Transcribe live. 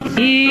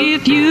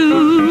If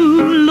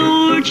you,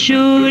 Lord,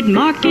 should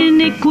mark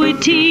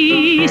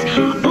iniquities,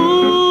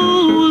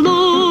 O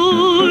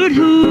Lord,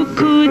 who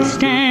could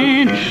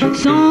stand?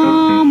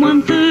 Psalm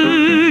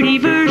 130,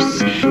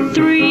 verse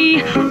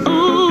 3.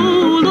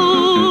 O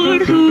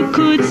Lord, who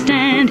could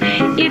stand?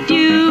 If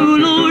you,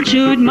 Lord,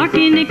 should mark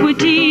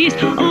iniquities,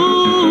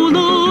 O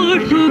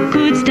Lord, who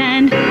could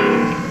stand?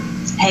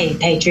 Hey,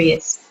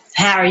 Patriots,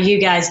 how are you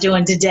guys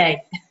doing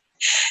today?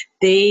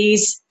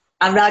 These,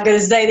 I'm not going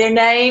to say their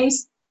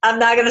names. I'm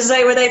not going to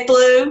say where they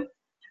flew.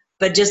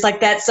 But just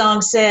like that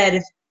song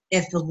said,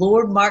 if the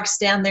Lord marks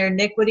down their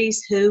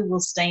iniquities, who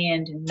will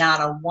stand? Not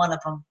a one of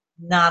them.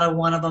 Not a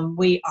one of them.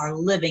 We are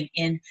living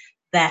in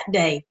that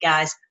day,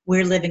 guys.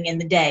 We're living in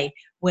the day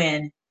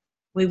when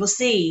we will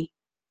see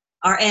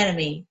our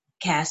enemy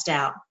cast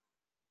out.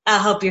 I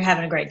hope you're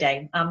having a great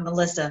day. I'm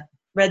Melissa,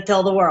 Red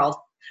Pill the World.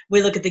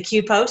 We look at the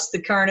Q posts,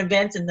 the current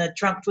events, and the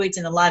Trump tweets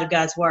in the light of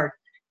God's word,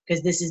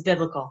 because this is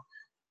biblical.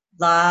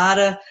 A lot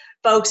of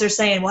folks are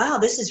saying, wow,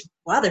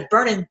 they're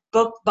burning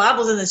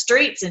Bibles in the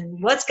streets,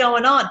 and what's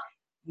going on?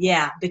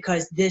 Yeah,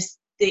 because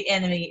the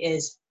enemy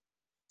is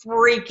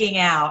freaking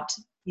out.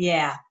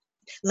 Yeah.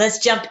 Let's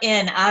jump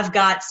in. I've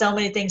got so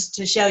many things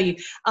to show you.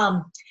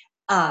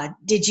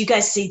 Did you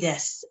guys see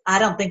this? I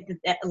don't think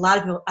that a lot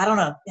of people, I don't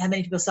know how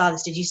many people saw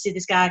this. Did you see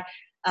this guy?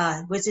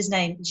 What's his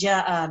name?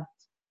 J.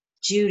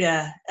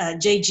 Judah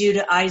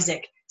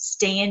Isaac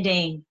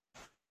standing.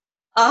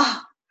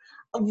 Oh,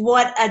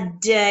 what a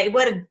day.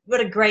 What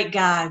a great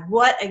guy.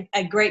 What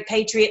a great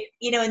patriot.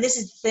 You know, and this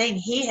is the thing.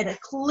 He had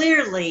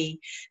clearly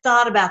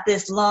thought about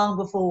this long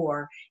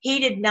before. He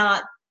did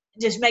not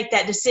just make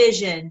that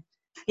decision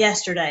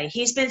yesterday.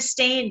 He's been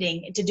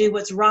standing to do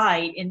what's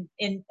right in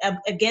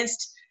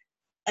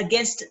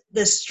against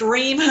the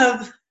stream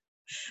of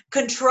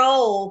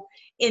control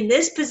in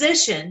this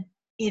position,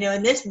 you know,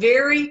 in this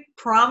very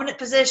prominent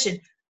position,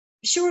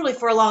 surely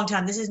for a long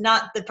time. This is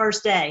not the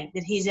first day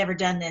that he's ever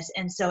done this.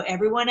 And so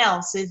everyone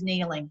else is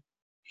kneeling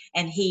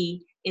and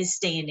he is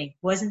standing.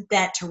 Wasn't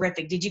that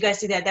terrific? Did you guys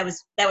see that? That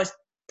was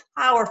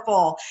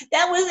powerful.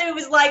 It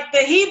was like the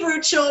Hebrew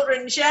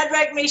children,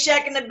 Shadrach,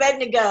 Meshach, and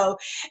Abednego,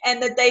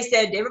 and that they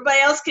said everybody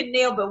else can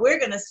kneel, but we're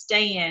going to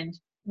stand.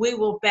 We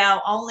will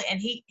bow only. And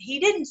he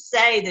didn't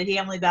say that he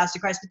only bows to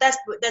Christ,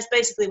 but that's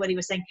basically what he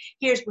was saying.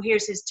 Here's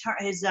his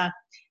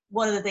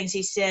one of the things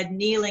he said: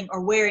 kneeling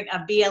or wearing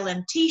a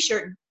BLM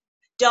t-shirt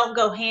don't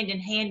go hand in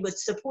hand with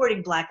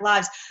supporting Black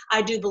lives.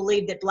 I do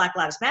believe that Black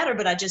Lives Matter,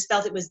 but I just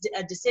felt it was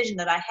a decision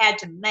that I had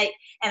to make,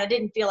 and I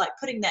didn't feel like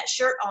putting that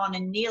shirt on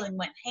and kneeling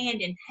went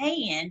hand in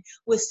hand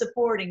with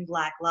supporting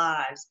Black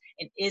lives.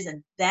 And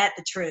isn't that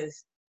the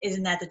truth?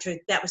 Isn't that the truth?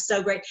 That was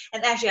so great.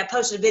 And actually, I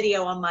posted a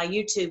video on my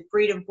YouTube,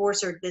 Freedom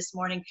Forcer, this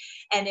morning,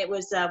 and it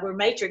was where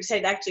Matrix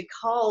had actually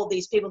called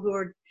these people who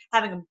were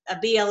having a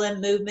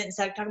BLM movement and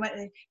started talking about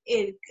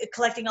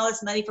collecting all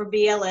this money for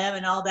BLM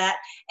and all that.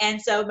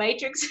 And so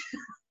Matrix,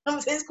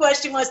 his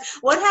question was,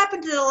 what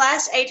happened to the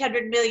last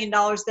 $800 million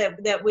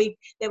that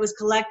was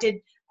collected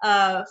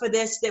for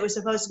this, that was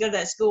supposed to go to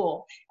that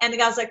school? And the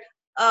guy was like,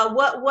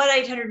 what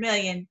 800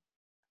 million?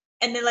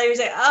 And then later he's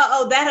like,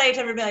 oh, that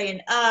 800 million.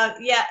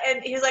 Yeah.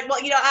 And he was like,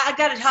 well, you know, I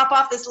got to hop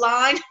off this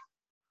line.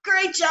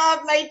 Great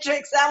job,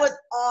 Matrix. That was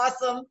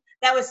awesome.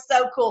 That was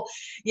so cool.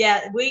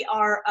 Yeah, we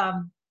are,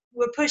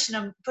 we're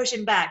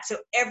pushing back. So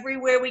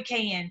everywhere we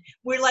can,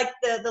 we're like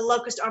the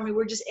locust army.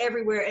 We're just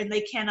everywhere, and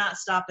they cannot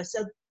stop us.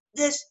 So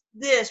this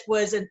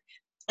was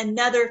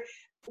another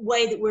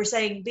way that we're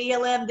saying,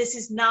 BLM, this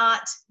is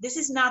not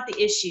the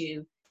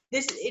issue.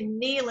 This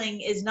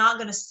kneeling is not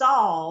going to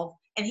solve.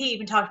 And he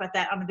even talked about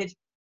that on a video.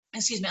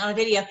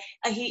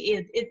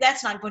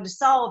 That's not going to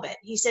solve it.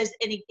 He says,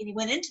 and he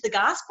went into the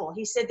gospel.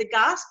 He said the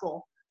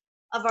gospel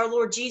of our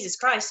Lord Jesus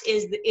Christ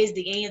is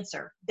the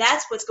answer.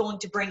 That's what's going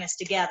to bring us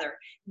together.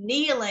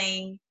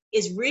 Kneeling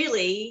is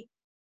really,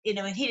 you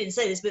know, and he didn't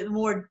say this, but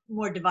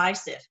more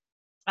divisive.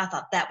 I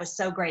thought that was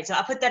so great. So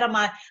I put that on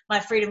my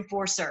Freedom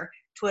Forcer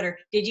Twitter.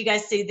 Did you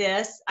guys see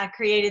this? I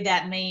created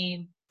that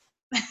meme.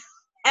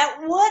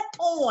 At what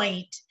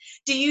point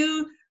do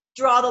you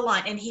draw the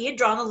line? And he had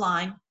drawn the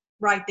line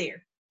right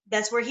there.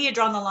 That's where he had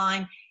drawn the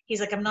line. He's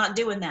like, I'm not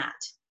doing that.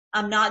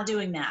 I'm not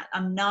doing that.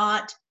 I'm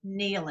not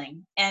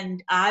kneeling.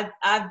 And I've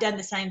done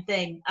the same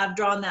thing. I've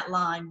drawn that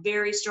line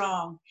very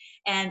strong.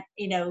 And,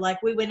 you know,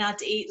 like we went out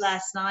to eat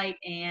last night,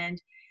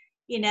 and,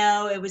 you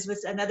know, it was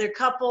with another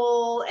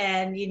couple,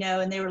 and, you know,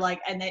 and they were like,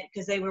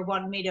 because they were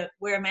wanting me to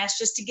wear a mask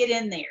just to get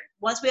in there.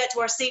 Once we got to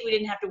our seat, we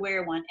didn't have to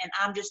wear one. And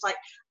I'm just like,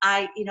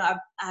 I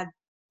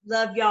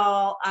love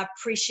y'all. I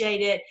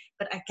appreciate it,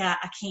 but I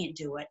can't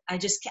do it. I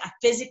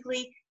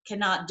physically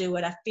cannot do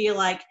it. I feel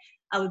like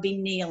I would be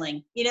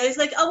kneeling. You know, it's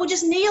like, oh, well,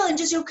 just kneel and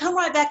you'll come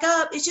right back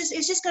up. It's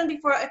just going to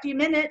be for a few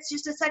minutes,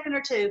 just a second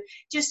or two.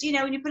 Just, you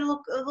know, when you put a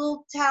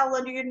little towel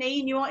under your knee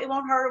and it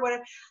won't hurt or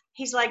whatever.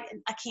 He's like,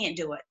 I can't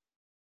do it.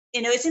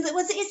 You know, it seems like,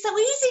 well, it's so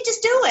easy.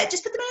 Just do it.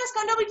 Just put the mask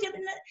on. Nobody.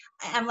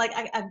 I'm like,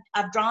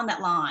 I've drawn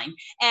that line.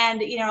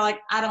 And, you know, like,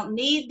 I don't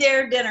need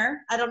their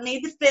dinner. I don't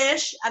need the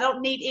fish. I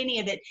don't need any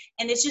of it.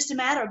 And it's just a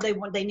matter of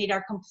they need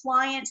our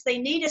compliance. They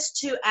need us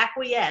to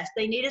acquiesce.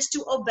 They need us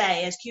to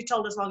obey, as Q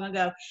told us long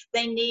ago.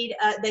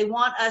 They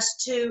want us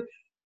to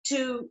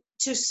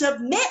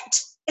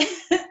submit.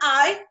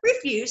 I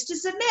refuse to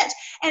submit.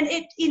 And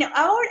it, you know,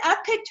 I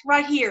picked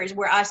right here is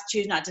where I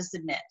choose not to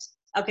submit.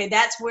 Okay,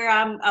 that's where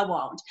I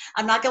won't.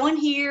 I'm not going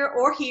here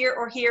or here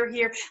or here,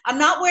 here. I'm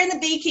not wearing the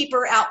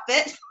beekeeper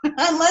outfit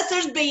unless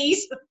there's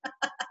bees.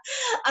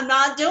 I'm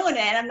not doing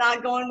it. I'm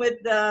not going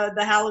with the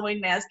Halloween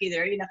mask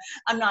either. You know,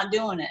 I'm not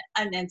doing it.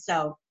 And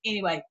so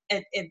anyway,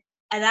 and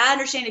I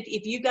understand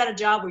if you've got a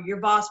job where your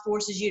boss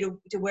forces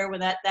you to wear one,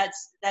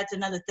 that's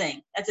another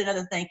thing. That's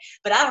another thing.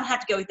 But I don't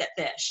have to go eat that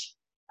fish.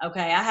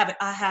 Okay, I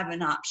have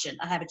an option.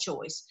 I have a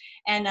choice.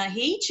 And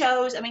he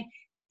chose. I mean,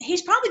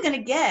 he's probably going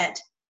to get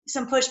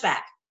some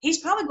pushback. He's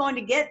probably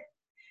going to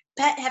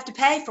have to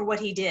pay for what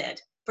he did,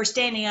 for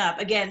standing up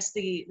against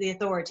the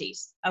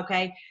authorities.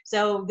 Okay,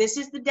 so this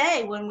is the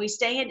day when we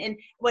stand. And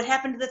what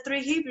happened to the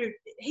three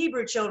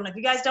Hebrew children? If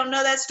you guys don't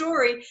know that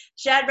story,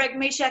 Shadrach,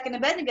 Meshach, and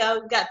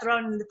Abednego got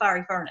thrown in the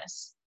fiery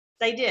furnace.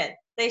 They did.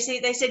 They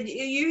said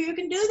you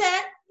can do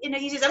that. You know,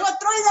 he says, I'm going to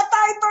throw you in that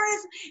fiery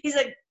furnace. He's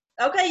like,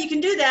 okay, you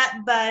can do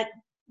that, but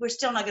we're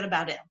still not going to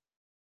bow down.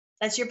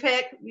 That's your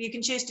pick. You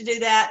can choose to do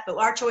that, but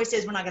our choice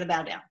is we're not going to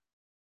bow down.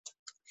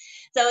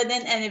 So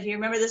and if you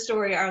remember the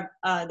story,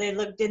 they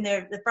looked in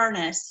the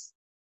furnace,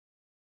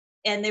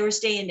 and they were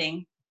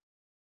standing.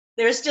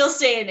 They were still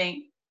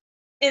standing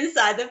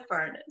inside the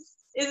furnace.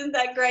 Isn't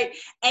that great?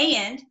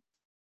 And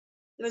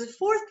there was a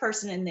fourth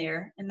person in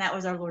there, and that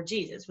was our Lord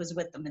Jesus was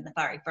with them in the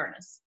fiery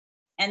furnace.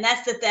 And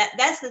that's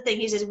the thing.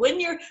 He says, when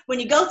you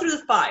go through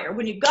the fire,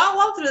 when you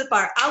walk through the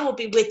fire, I will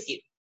be with you.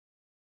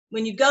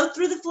 When you go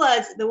through the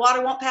floods, the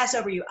water won't pass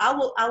over you. I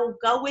will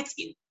go with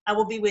you. I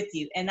will be with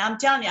you. And I'm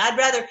telling you, I'd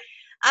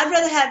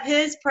rather have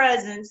his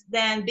presence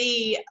than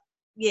be,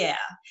 yeah.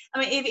 I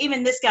mean,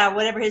 even this guy,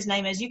 whatever his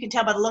name is, you can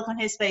tell by the look on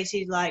his face,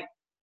 he's like,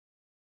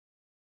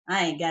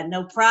 I ain't got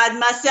no pride in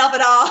myself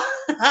at all.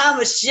 I'm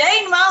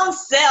ashamed of my own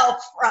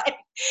self, right?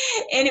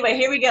 Anyway,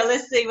 here we go.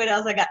 Let's see what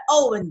else I got.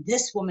 Oh, and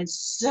this woman's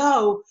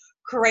so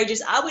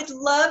courageous. I would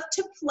love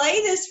to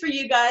play this for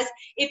you guys.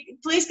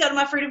 Please go to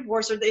my Freedom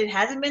Force. It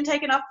hasn't been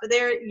taken off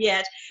there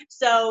yet.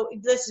 So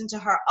listen to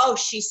her. Oh,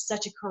 she's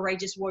such a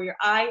courageous warrior.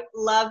 I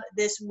love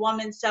this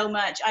woman so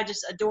much. I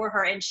just adore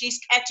her, and she's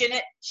catching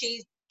it.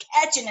 She's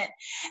catching it.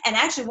 And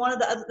actually, one of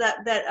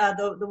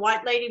the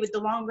white lady with the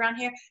long brown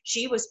hair,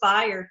 she was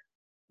fired,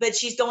 but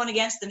she's going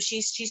against them.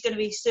 She's going to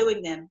be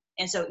suing them.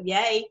 And so,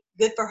 yay,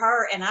 good for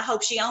her. And I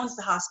hope she owns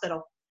the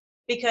hospital,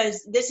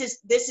 because this is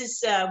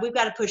we've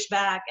got to push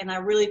back. And I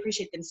really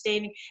appreciate them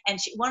standing. And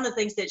one of the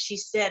things that she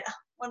said,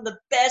 one of the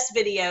best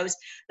videos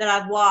that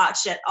I've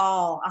watched at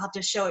all, I'll have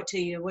to show it to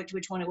you, which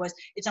one it was.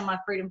 It's on my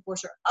Freedom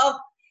Force. Oh,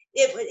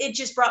 it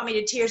just brought me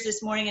to tears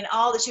this morning. And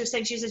all that she was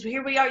saying, she says, well,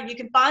 here we are. You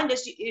can find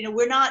us. You know,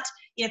 we're not,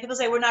 you know, people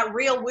say we're not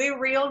real. We're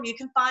real. You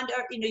can find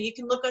our, you know, you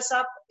can look us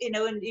up, you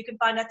know, and you can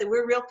find out that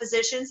we're real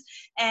physicians,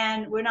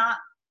 and we're not,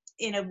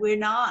 you know, we're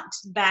not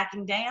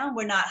backing down.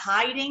 We're not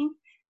hiding.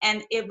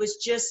 And it was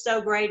just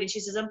so great. And she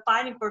says, I'm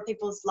fighting for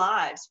people's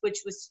lives, which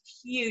was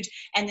huge.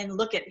 And then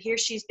look at, here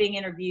she's being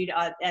interviewed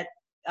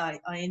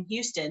in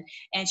Houston.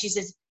 And she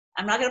says,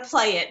 I'm not going to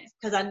play it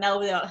because I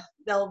know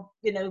they'll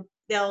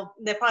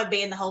probably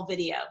ban the whole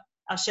video.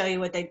 I'll show you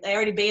what they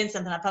already banned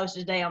something I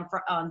posted today on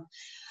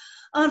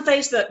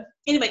Facebook.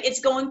 Anyway, it's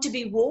going to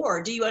be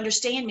war. Do you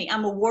understand me?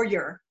 I'm a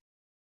warrior.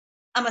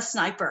 I'm a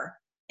sniper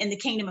in the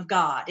kingdom of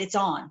God. It's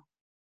on.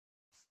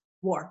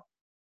 War.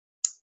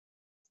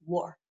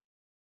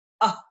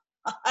 Oh,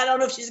 I don't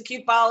know if she's a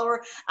cute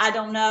follower. I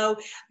don't know,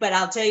 but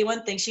I'll tell you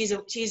one thing: she's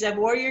a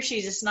warrior.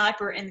 She's a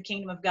sniper in the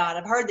kingdom of God.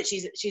 I've heard that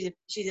she's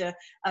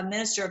a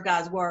minister of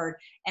God's word,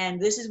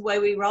 and this is the way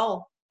we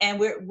roll. And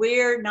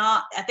we're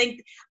not. I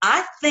think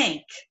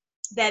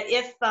that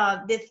if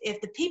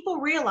the people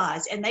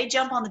realize and they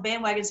jump on the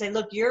bandwagon and say,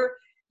 look, you're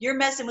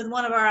messing with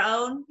one of our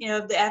own, you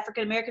know, the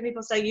African American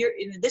people say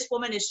this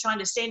woman is trying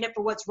to stand up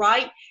for what's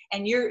right,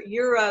 and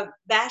you're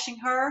bashing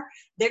her.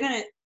 They're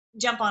gonna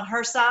jump on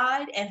her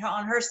side, and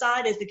on her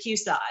side is the Q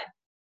side,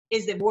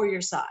 is the warrior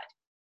side.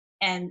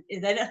 And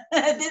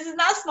this is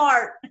not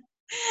smart.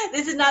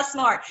 This is not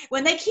smart.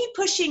 When they keep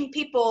pushing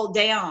people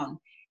down,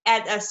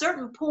 at a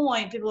certain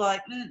point, people are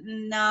like,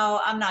 no,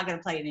 I'm not going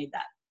to play any of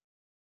that.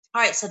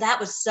 All right, so that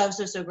was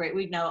so great.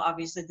 We know,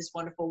 obviously, this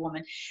wonderful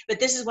woman. But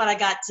this is what I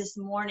got this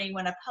morning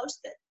when I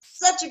posted.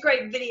 Such a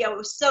great video. It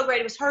was so great.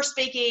 It was her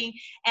speaking,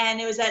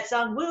 and it was that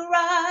song, We'll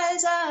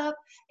Rise Up.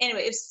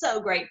 Anyway, it was so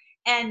great.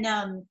 And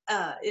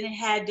it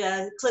had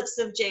clips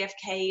of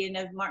JFK and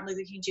of Martin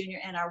Luther King Jr.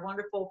 and our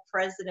wonderful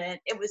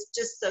president. It was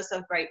just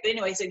so great. But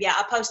anyway, so yeah,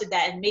 I posted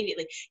that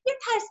immediately. Your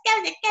post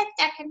goes against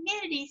our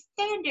community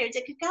standards.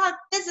 It could cause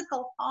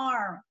physical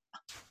harm.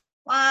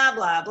 Blah,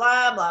 blah,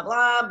 blah, blah,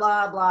 blah,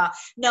 blah, blah.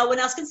 No one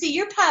else can see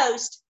your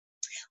post.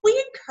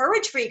 We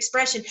encourage free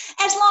expression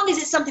as long as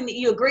it's something that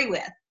you agree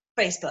with,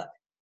 Facebook.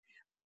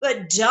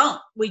 But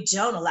we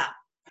don't allow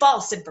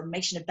false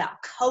information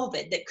about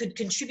COVID that could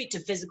contribute to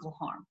physical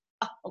harm.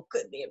 Oh,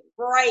 give me a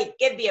break.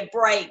 Give me a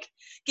break.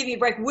 Give me a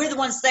break. We're the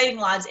ones saving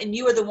lives, and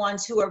you are the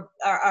ones who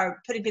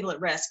are putting people at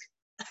risk.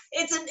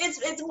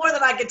 It's more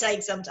than I could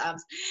take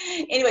sometimes.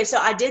 Anyway, so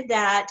I did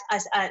that.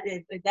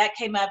 That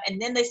came up, and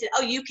then they said,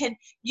 "Oh, you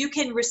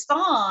can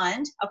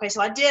respond." Okay,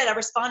 so I did. I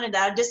responded.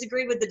 I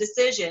disagreed with the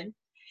decision,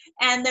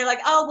 and they're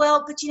like, "Oh,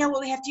 well, but you know what?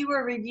 We have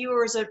fewer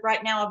reviewers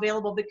right now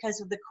available because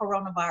of the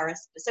coronavirus.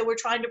 So we're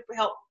trying to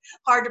help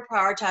hard to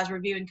prioritize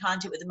reviewing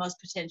content with the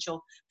most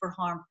potential for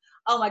harm."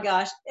 Oh my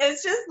gosh,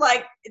 it's just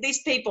like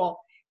these people,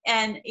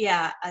 and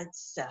yeah,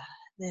 it's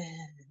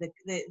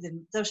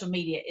the social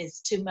media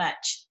is too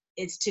much.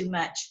 It's too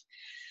much.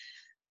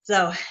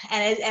 So,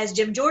 and as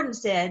Jim Jordan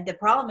said, the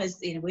problem is,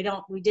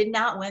 we did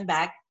not win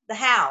back the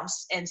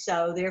House, and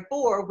so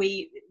therefore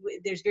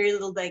there's very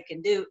little they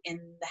can do in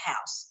the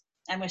House.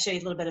 I'm going to show you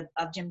a little bit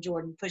of Jim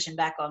Jordan pushing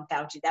back on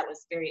Fauci. That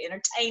was very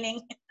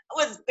entertaining. It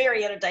was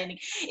very entertaining.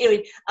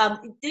 Anyway,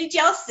 did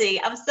y'all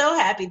see? I'm so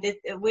happy that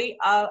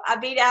I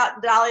beat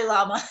out Dalai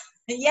Lama.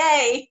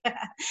 Yay!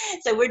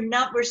 So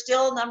we're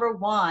still number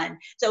one.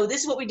 So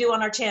this is what we do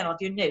on our channel. If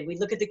you're new, we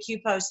look at the Q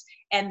posts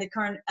and the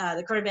current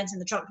events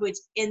and the Trump tweets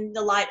in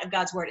the light of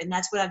God's word, and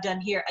that's what I've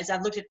done here. As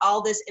I've looked at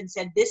all this and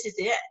said, this is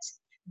it.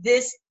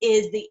 This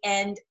is the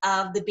end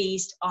of the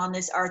beast on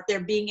this earth. They're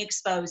being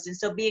exposed, and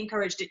so be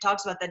encouraged. It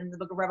talks about that in the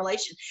book of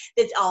Revelation.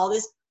 That's all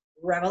this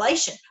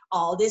revelation,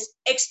 all this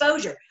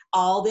exposure,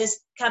 all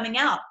this coming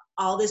out,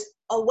 all this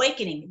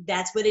awakening.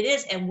 That's what it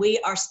is, and we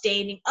are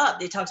standing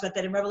up. It talks about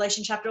that in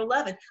Revelation chapter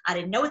 11. I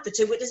didn't know what the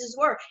two witnesses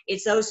were.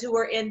 It's those who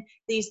are in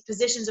these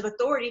positions of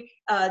authority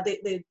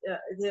that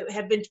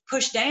have been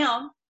pushed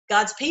down.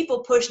 God's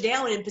people pushed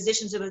down in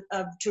positions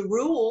to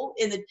rule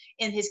in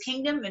His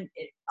kingdom and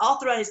all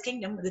throughout His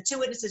kingdom. The two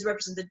witnesses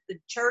represent the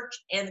church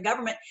and the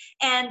government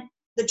and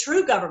the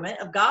true government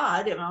of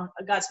God,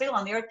 God's people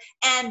on the earth.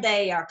 And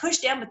they are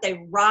pushed down, but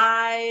they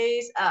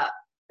rise up.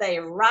 They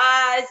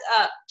rise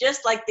up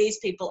just like these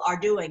people are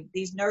doing.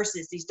 These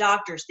nurses, these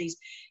doctors, these,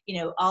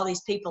 all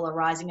these people are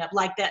rising up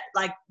like that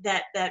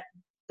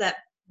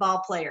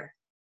ball player.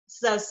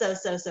 So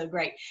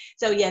great.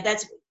 So yeah,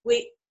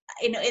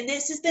 and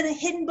this has been a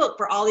hidden book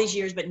for all these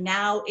years, but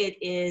now it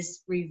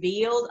is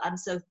revealed. I'm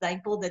so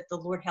thankful that the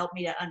Lord helped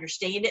me to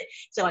understand it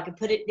so I can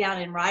put it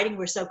down in writing.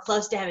 We're so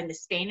close to having the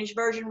Spanish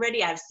version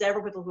ready. I have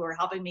several people who are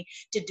helping me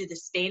to do the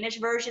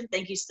Spanish version.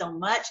 Thank you so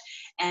much.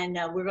 And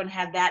we're going to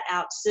have that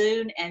out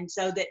soon, and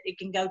so that it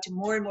can go to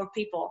more and more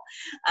people.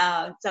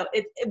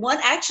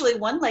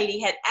 One lady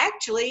had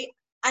actually,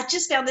 I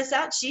just found this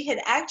out, she had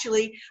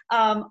actually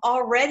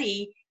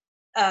already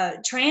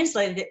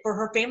translated it for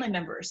her family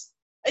members.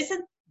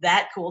 Isn't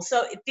that cool?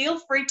 So feel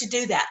free to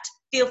do that.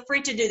 Feel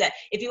free to do that.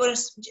 If you want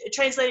to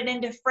translate it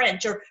into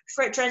French or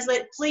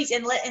translate it, please,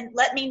 and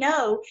let me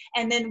know,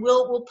 and then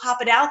we'll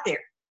pop it out there.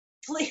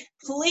 Please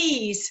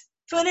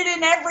put it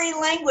in every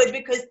language,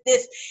 because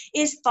this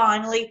is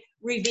finally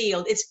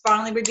revealed. It's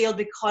finally revealed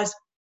because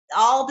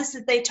all this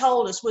that they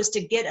told us was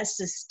to get us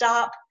to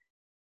stop,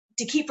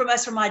 to keep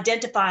us from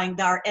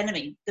identifying our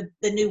enemy,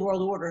 the New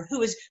World Order,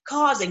 who is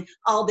causing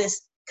all this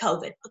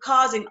COVID,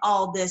 causing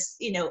all this,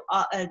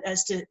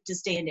 us to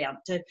stand down,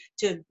 to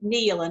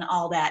kneel and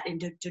all that, and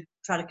to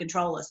try to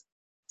control us.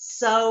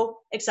 So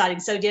exciting.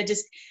 So yeah,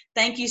 just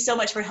thank you so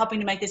much for helping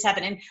to make this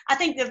happen. And I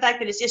think the fact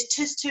that it's just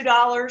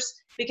 $2,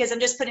 because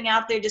I'm just putting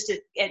out there just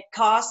at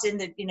cost,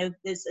 and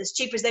as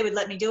cheap as they would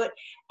let me do it.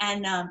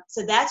 And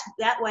so that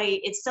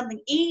way it's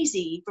something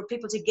easy for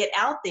people to get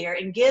out there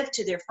and give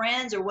to their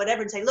friends or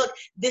whatever, and say, look,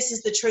 this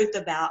is the truth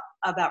about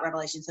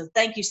Revelation. So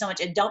thank you so much.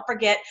 And don't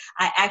forget,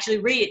 I actually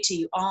read it to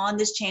you on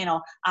this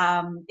channel.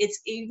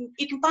 You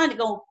can find it,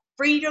 go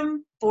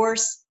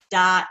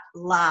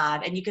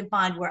freedomforce.live, and you can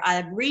find where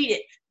I read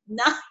it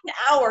 9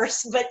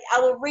 hours, but I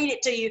will read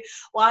it to you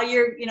while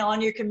you're, on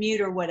your commute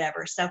or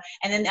whatever. So,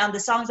 and then on the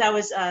songs I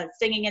was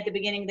singing at the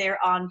beginning,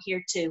 they're on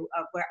here too,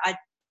 where I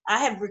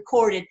have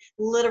recorded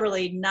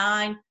literally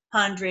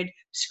 900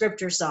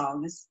 scripture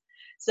songs.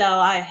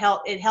 So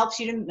it helps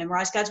you to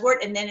memorize God's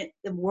word, and then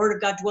the word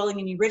of God dwelling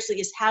in you richly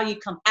is how you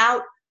come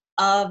out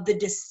of the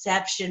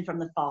deception from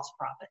the false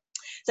prophet.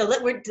 So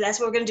that's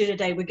what we're going to do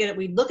today.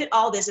 We look at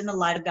all this in the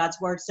light of God's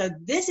word. So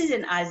this is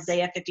in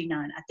Isaiah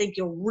 59. I think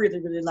you'll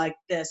really, really like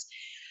this.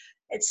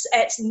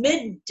 It's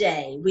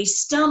midday. We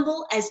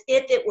stumble as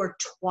if it were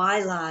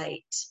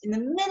twilight. In the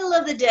middle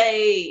of the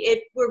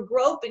day, we're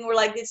groping. We're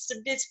like, it's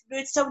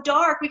so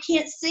dark, we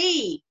can't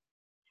see.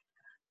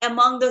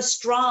 Among the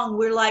strong,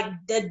 we're like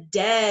the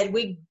dead.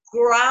 We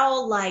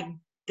growl like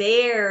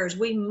bears.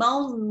 We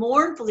moan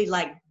mournfully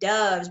like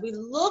doves. We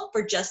look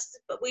for justice,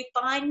 but we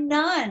find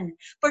none.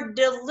 For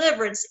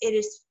deliverance, it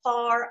is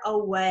far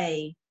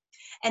away.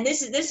 And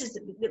this is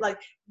like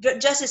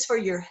justice for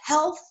your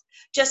health,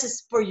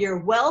 justice for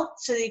your wealth,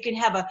 so that you can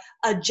have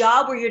a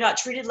job where you're not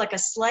treated like a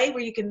slave,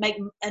 where you can make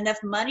enough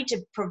money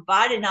to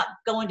provide and not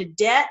go into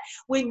debt.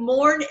 We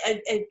mourn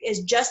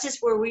as justice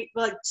where we,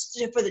 like,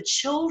 for the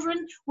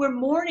children. We're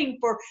mourning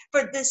for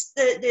this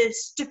the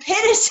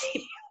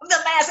stupidity of the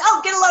mask.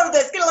 Oh, get a load of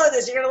this, get a load of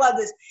this. You're gonna love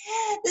this.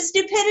 The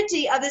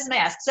stupidity of this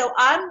mask. So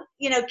I'm,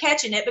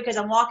 catching it because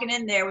I'm walking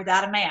in there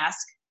without a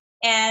mask.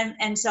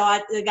 And so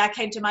the guy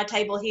came to my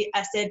table.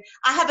 I said,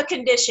 I have a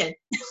condition.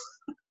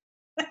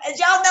 As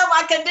y'all know,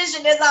 my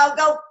condition is I'll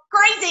go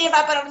crazy if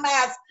I put on a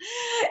mask.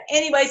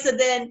 Anyway, so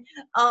then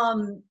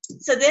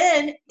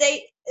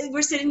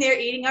we're sitting there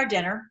eating our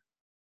dinner,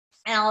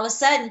 and all of a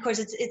sudden, of course,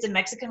 it's a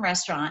Mexican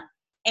restaurant,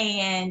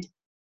 and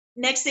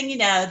next thing you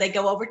know, they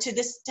go over to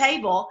this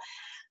table,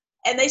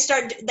 and they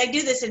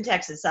do this in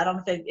Texas. I don't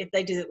know if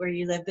they do it where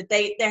you live, but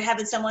they're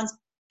having someone's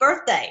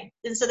birthday,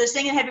 and so they're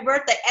singing happy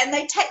birthday, and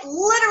they take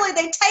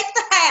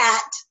the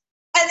hat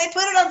and they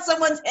put it on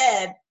someone's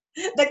head,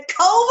 the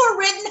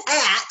Culver-ridden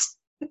hat,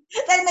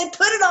 and they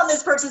put it on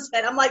this person's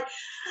head. I'm like,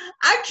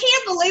 I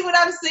can't believe what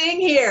I'm seeing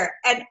here,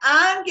 and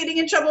I'm getting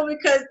in trouble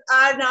because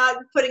I'm not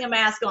putting a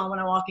mask on when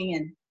I'm walking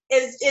in.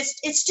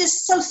 It's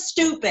just so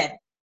stupid.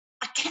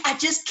 I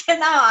just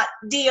cannot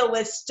deal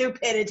with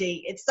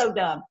stupidity. It's so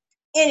dumb.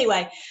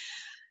 Anyway,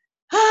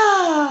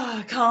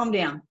 calm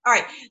down. All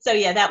right. So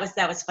yeah, that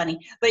was funny.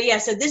 But yeah,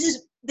 so this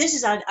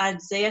is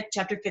Isaiah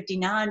chapter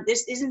 59.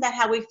 Isn't that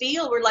how we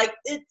feel? We're like,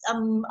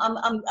 I'm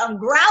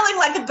growling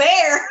like a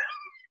bear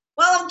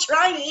while I'm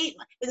trying to eat.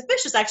 The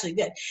fish is actually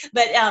good,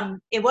 but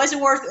it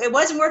wasn't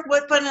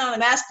worth putting on a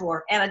mask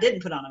for, and I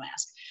didn't put on a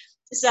mask.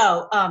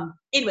 So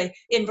anyway,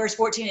 in verse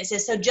 14 it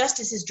says, so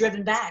justice is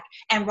driven back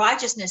and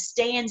righteousness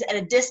stands at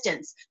a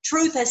distance.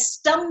 Truth has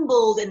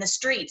stumbled in the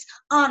streets.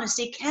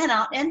 Honesty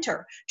cannot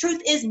enter.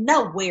 Truth is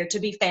nowhere to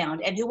be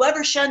found, and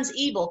whoever shuns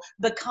evil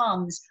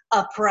becomes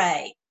a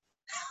prey.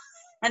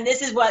 And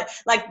this is what,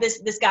 like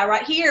this guy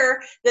right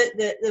here,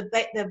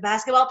 the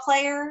basketball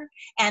player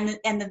and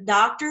the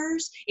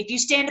doctors, if you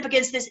stand up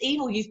against this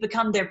evil, you've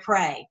become their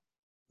prey.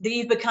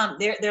 They're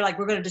like,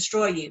 we're going to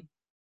destroy you.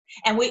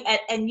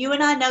 And you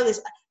and I know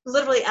this.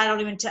 Literally, I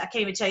can't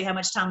even tell you how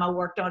much time I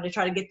worked on to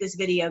try to get this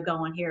video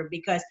going here,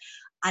 because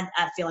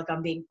I feel like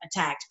I'm being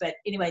attacked. But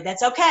anyway,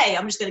 that's okay.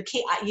 I'm just going to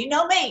keep, you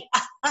know me.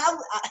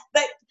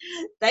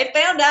 They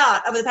found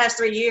out over the past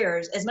 3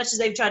 years, as much as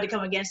they've tried to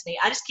come against me,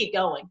 I just keep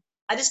going.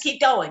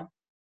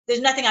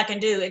 There's nothing I can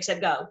do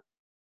except go.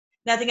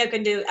 Nothing I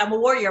can do. I'm a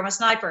warrior. I'm a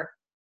sniper,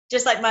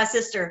 just like my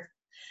sister,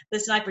 the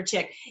sniper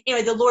chick.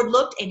 Anyway, the Lord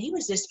looked and he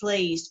was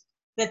displeased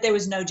that there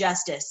was no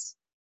justice.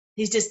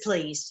 He's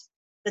displeased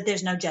that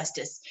there's no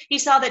justice. He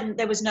saw that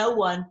there was no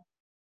one,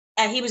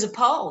 and he was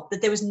appalled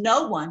that there was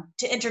no one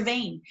to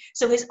intervene.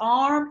 So his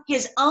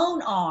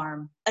own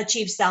arm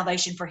achieved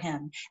salvation for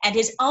him, and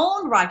his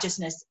own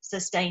righteousness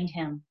sustained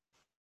him.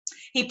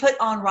 He put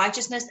on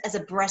righteousness as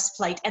a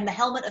breastplate and the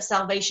helmet of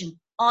salvation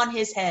on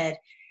his head.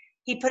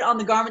 He put on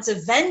the garments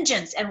of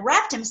vengeance and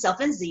wrapped himself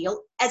in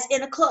zeal as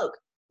in a cloak.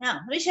 Now,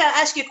 let me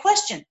ask you a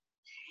question.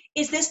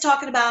 Is this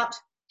talking about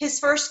his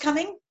first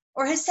coming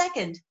or his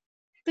second?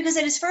 Because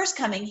at his first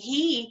coming,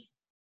 he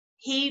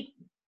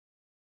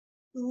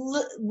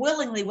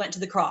willingly went to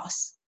the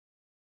cross.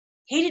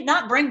 He did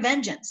not bring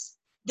vengeance.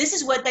 This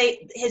is what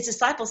his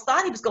disciples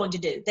thought he was going to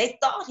do. They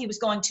thought he was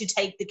going to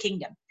take the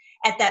kingdom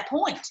at that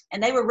point,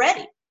 and they were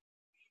ready.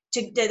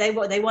 They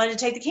wanted to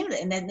take the kingdom,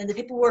 and then the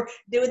people were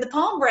doing the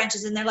palm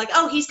branches, and they're like,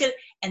 oh, he's good.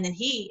 And then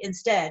he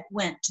instead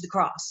went to the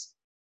cross.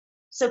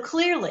 So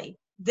clearly,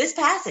 this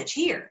passage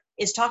here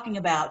is talking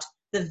about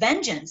the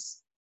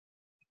vengeance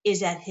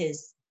is at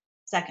his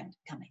second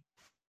coming.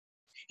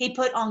 He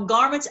put on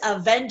garments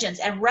of vengeance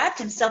and wrapped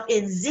himself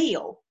in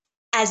zeal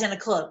as in a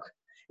cloak.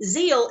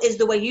 Zeal is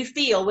the way you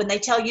feel when they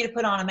tell you to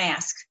put on a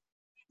mask.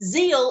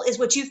 Zeal is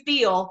what you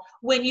feel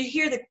when you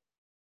hear the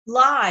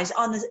lies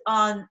on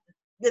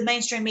the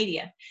mainstream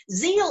media.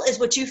 Zeal is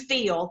what you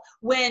feel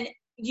when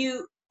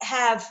you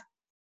have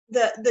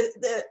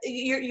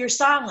you're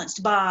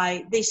silenced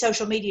by the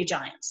social media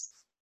giants.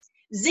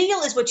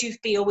 Zeal is what you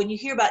feel when you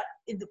hear about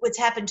what's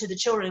happened to the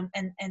children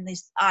in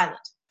this island.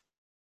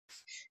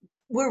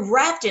 We're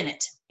wrapped in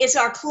it. It's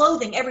our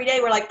clothing every day.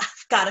 We're like,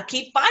 I've got to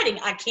keep fighting.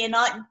 I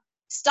cannot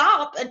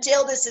stop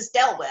until this is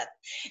dealt with.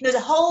 And there's a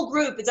whole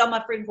group, it's on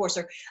my Freedom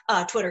Forcer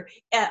Twitter,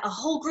 a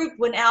whole group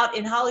went out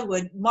in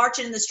Hollywood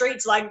marching in the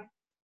streets, like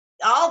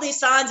all these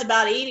signs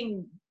about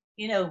eating,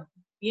 you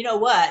know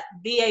what,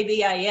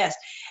 BABIS.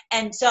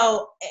 And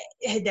so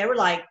they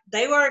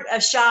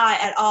weren't shy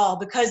at all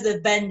because of the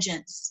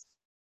vengeance.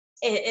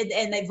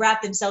 And they've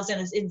wrapped themselves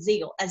in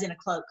zeal, as in a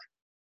cloak.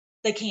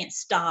 They can't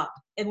stop.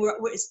 And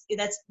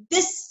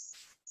this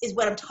is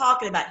what I'm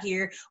talking about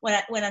here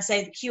when I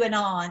say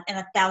QAnon and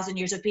 1,000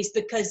 years of peace,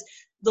 because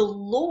the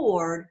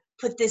Lord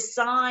put this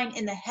sign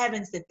in the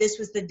heavens that this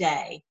was the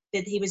day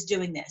that he was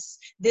doing this.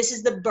 This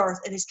is the birth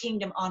of his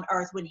kingdom on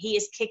earth, when he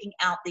is kicking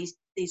out these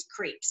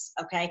creeps.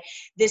 Okay.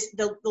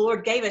 The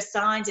Lord gave us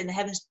signs in the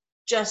heavens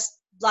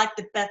just like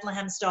the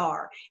Bethlehem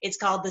star. It's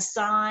called the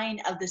sign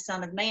of the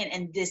Son of Man.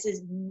 And this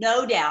is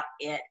no doubt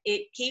it.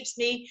 It keeps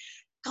me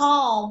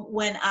calm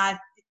when I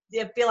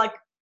feel like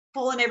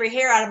pulling every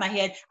hair out of my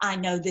head. I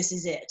know this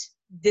is it.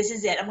 This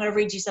is it. I'm going to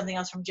read you something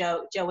else from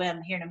Joe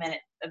M. here in a minute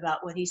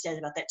about what he says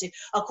about that too.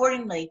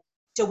 Accordingly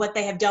to what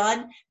they have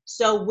done,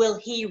 so will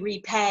he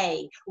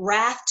repay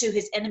wrath to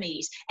his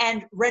enemies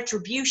and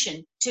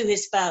retribution to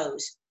his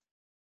foes.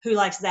 Who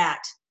likes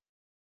that?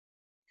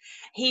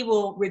 He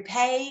will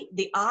repay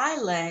the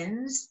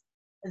islands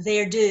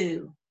their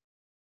due.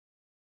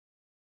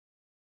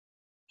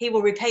 He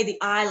will repay the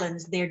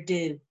islands their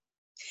due.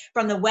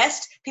 From the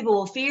west, people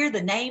will fear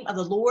the name of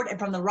the Lord, and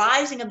from the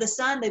rising of the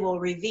sun, they will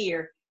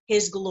revere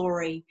his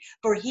glory.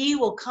 For he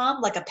will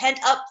come like a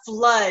pent-up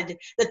flood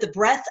that the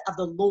breath of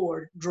the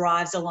Lord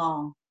drives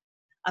along.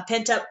 A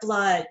pent-up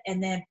flood,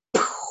 and then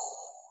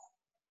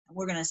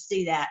we're going to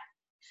see that.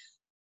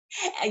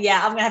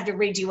 Yeah, I'm going to have to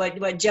read you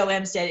what Joe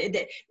M.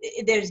 said.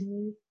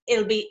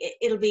 It'll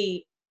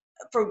be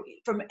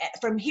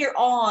from here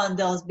on,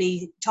 they'll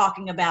be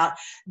talking about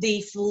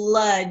the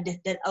flood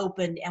that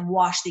opened and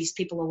washed these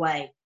people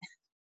away.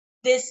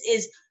 This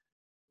is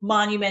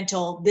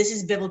monumental. This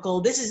is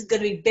biblical. This is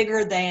going to be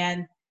bigger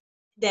than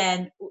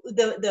the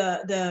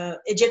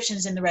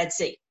Egyptians in the Red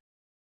Sea,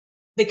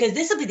 because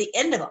this will be the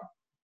end of them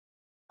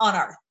on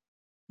earth.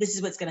 This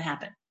is what's going to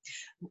happen.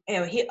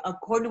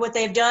 According to what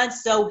they have done,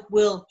 so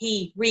will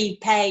he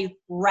repay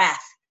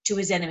wrath to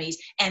his enemies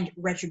and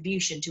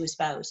retribution to his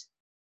foes.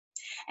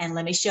 And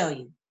let me show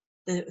you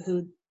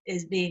who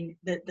is being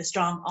the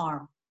strong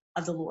arm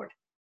of the Lord,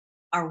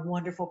 our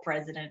wonderful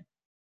president.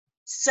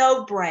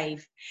 So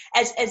brave,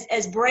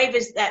 as brave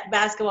as that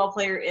basketball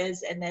player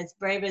is, and as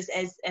brave as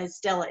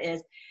Stella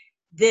is.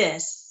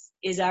 This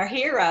is our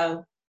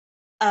hero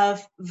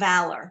of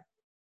valor,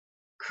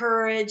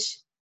 courage,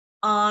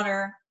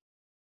 honor,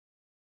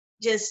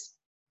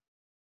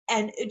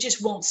 and it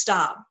just won't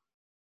stop.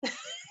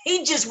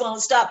 He just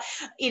won't stop.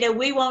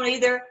 We won't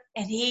either.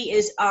 And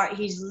he's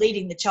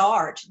leading the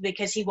charge,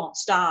 because he won't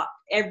stop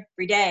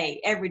every day.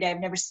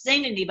 I've never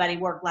seen anybody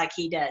work like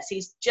he does.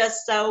 He's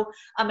just so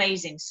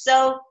amazing.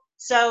 So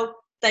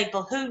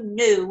thankful. Who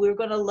knew we were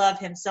going to love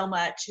him so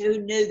much? Who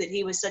knew that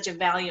he was such a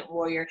valiant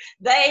warrior?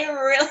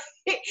 Everybody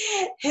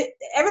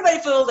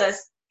fooled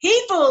us. He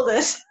fooled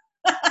us.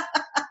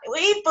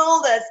 He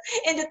fooled us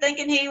into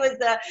thinking he was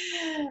the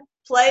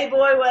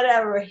playboy,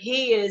 whatever.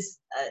 He is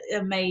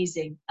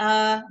amazing.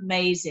 Yeah,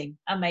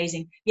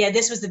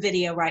 this was the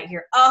video right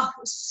here. Oh,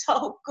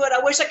 so good.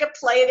 I wish I could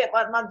play it,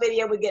 but my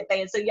video would get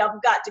banned. So y'all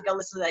got to go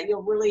listen to that.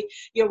 You'll really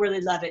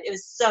love it. It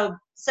was so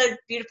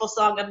beautiful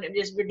song. I'm going to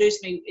just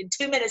reduce me in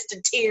 2 minutes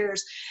to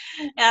tears.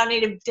 And I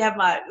need to have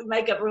my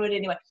makeup ruined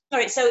anyway. All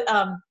right, so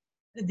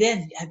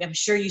then I'm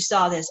sure you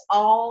saw this.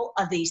 All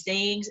of these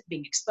things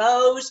being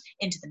exposed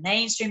into the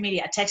mainstream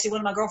media. I texted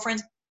one of my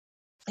girlfriends.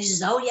 She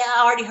says, "Oh yeah,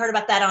 I already heard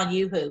about that on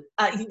Yahoo."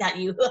 Not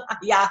you,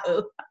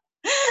 Yahoo.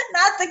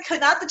 Not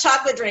the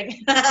chocolate drink.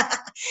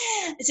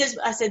 It says,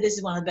 I said, this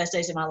is one of the best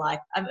days of my life.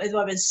 I've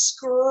been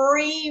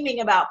screaming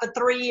about for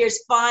 3 years,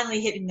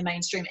 finally hitting the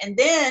mainstream. And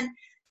then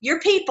your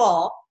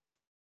people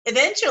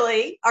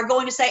eventually are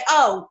going to say,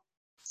 "Oh,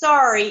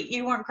 sorry,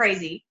 you weren't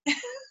crazy."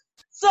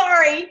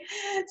 Sorry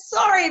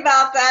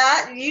about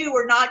that. You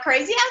were not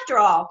crazy after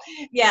all.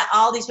 Yeah,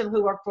 all these people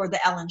who work for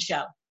the Ellen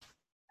Show.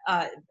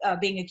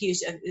 Being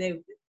accused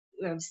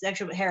of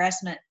sexual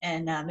harassment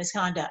and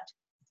misconduct.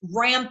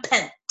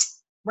 Rampant.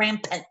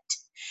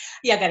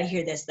 Yeah, I got to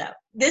hear this though.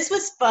 This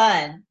was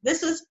fun.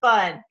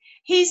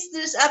 He's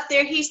just up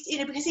there. He's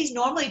because he's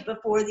normally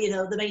before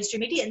the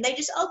mainstream media, and they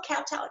just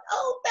kowtow.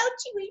 Oh,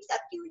 Fauci, we love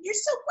you. You're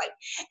so great.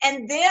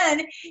 And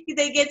then he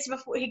gets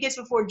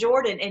before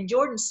Jordan, and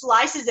Jordan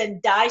slices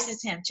and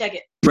dices him. Check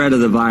it. Spread of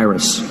the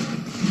virus.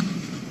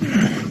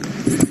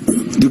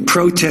 Do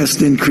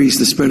protests increase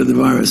the spread of the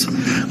virus?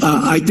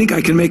 I think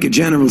I can make a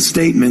general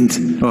statement.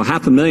 Well,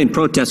 500,000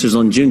 protesters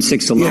on June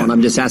 6th alone. Yeah.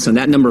 I'm just asking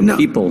that number of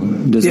people.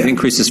 Does it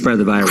increase the spread of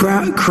the virus?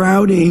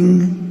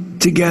 Crowding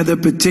together,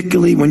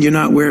 particularly when you're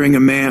not wearing a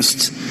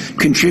mask,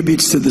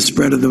 contributes to the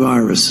spread of the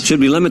virus. Should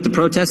we limit the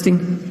protesting?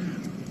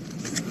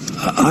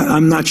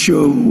 I'm not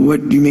sure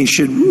what you mean.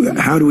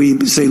 How do we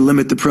say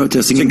limit the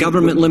protesting? Should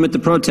government limit the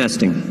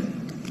protesting?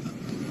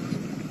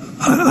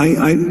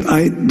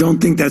 I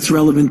don't think that's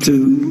relevant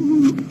to...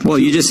 Well,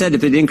 you just said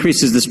if it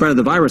increases the spread of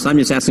the virus. I'm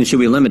just asking, should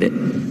we limit it?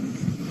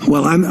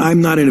 Well,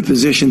 I'm not in a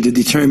position to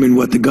determine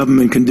what the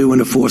government can do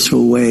in a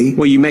forceful way.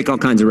 Well, you make all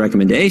kinds of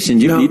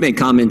recommendations. You make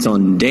comments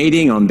on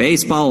dating, on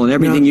baseball, and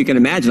everything you can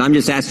imagine. I'm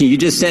just asking you. You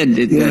just said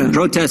that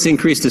protests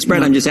increase the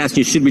spread. I'm just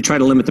asking you, should we try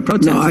to limit the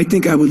protests? No, I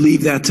think I would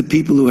leave that to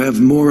people who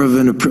have more of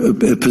a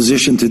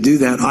position to do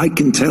that. I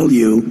can tell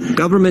you...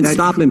 Government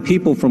stopping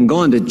people from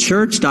going to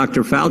church,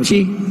 Dr.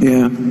 Fauci?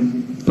 Yeah.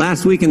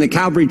 Last week in the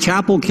Calvary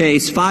Chapel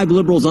case, 5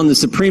 liberals on the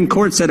Supreme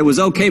Court said it was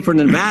okay for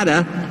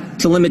Nevada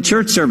to limit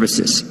church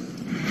services.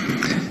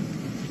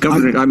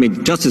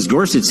 Justice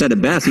Gorsuch said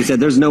it best. He said,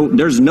 "There's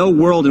no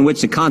world in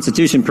which the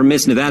Constitution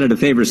permits Nevada to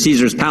favor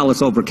Caesar's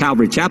Palace over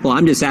Calvary Chapel."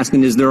 I'm just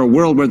asking, is there a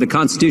world where the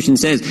Constitution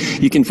says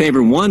you can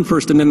favor one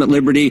First Amendment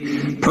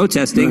liberty,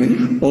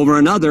 protesting, over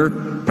another,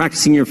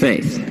 practicing your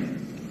faith?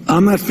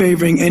 I'm not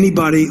favoring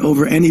anybody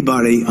over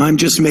anybody. I'm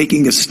just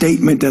making a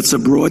statement that's a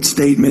broad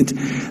statement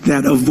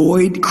that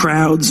avoid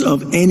crowds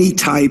of any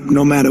type,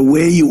 no matter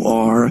where you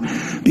are,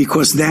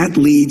 because that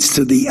leads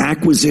to the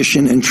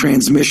acquisition and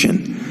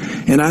transmission.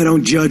 And I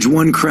don't judge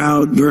one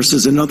crowd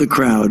versus another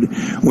crowd.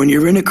 When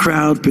you're in a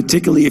crowd,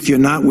 particularly if you're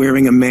not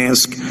wearing a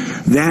mask,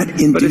 that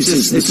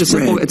induces the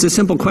spread. It's a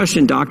simple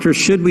question, Doctor.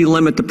 Should we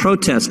limit the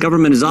protests?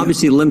 Government is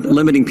obviously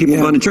limiting people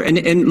going to church.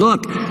 And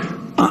look,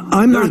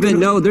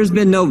 there's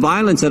been no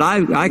violence that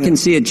I can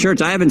see at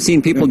church. I haven't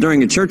seen people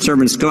during a church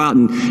service go out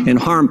and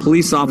harm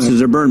police officers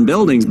or burn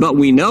buildings. But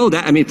we know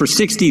that, for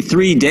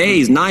 63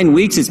 days, 9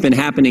 weeks, it's been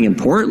happening in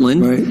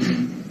Portland. Right.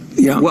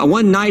 Yeah. Well,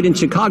 one night in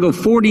Chicago,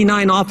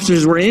 49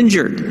 officers were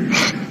injured.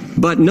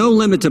 But no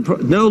limit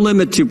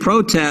to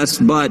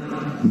protest. But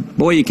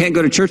boy, you can't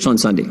go to church on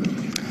Sunday.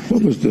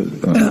 What was the?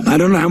 I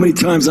don't know how many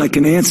times I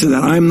can answer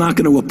that. I'm not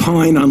going to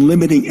opine on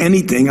limiting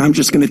anything. I'm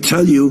just going to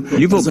tell you.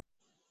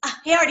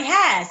 He already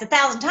has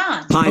 1,000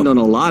 times. Opined on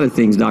a lot of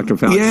things, Dr.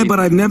 Fauci. Yeah, but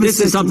I've never. This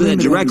is something that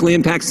directly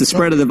impacts the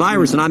spread of the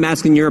virus, and I'm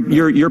asking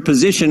your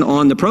position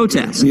on the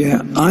protest.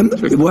 Yeah, I'm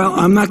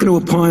not going to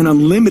opine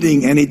on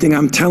limiting anything.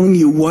 I'm telling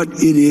you what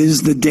it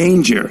is, the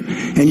danger,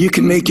 and you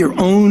can make your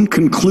own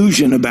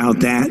conclusion about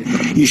that.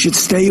 You should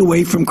stay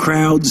away from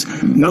crowds,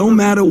 no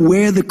matter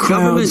where the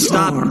crowds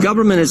are.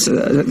 Government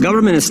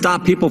has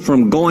stopped people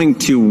from going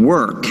to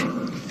work.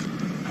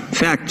 In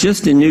fact,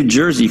 just in New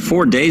Jersey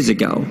 4 days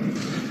ago,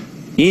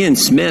 Ian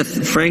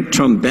Smith, Frank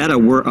Trombetta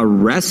were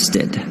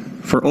arrested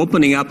for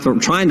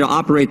trying to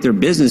operate their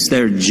business,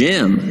 their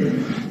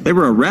gym. They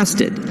were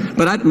arrested.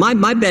 But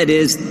my bet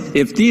is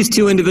if these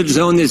two individuals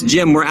own this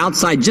gym were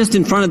outside just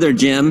in front of their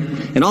gym,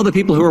 and all the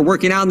people who were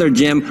working out in their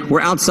gym were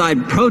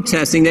outside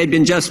protesting, they'd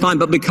been just fine.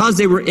 But because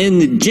they were in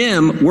the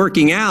gym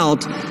working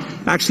out,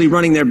 actually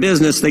running their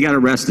business, they got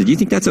arrested. Do you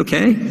think that's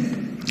okay?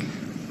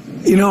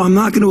 I'm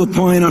not going to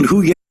opine on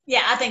who gets.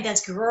 Yeah, I think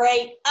that's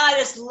great. I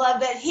just love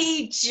that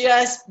he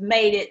just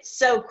made it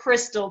so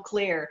crystal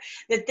clear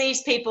that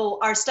these people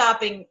are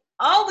stopping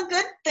all the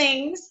good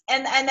things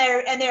and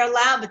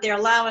they're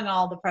allowing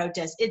all the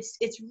protests.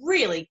 It's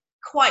really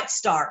quite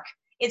stark.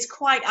 It's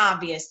quite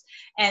obvious.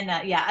 And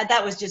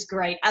that was just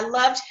great. I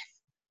loved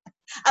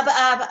kind of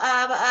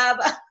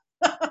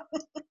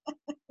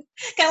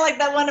like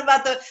that one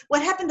about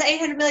what happened to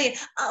 800 million.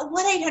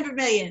 What 800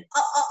 million?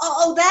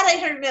 Oh, that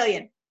 800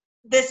 million.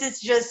 This is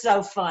just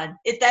so fun.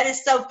 That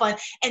is so fun.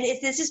 And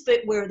this is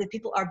where the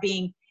people they're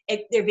being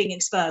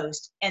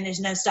exposed and there's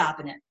no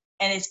stopping it.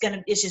 And it's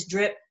just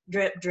drip,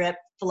 drip, drip,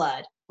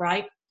 flood,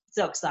 right?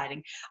 So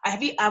exciting.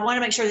 I want to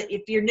make sure that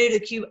if you're new to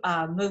the Q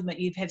movement,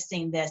 you have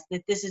seen that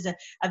this is a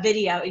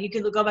video. You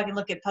can go back and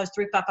look at post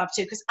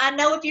 3552, because I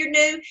know if you're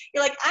new,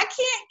 you're like, I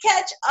can't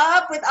catch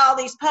up with all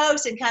these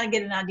posts and kind of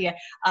get an idea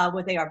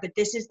what they are. But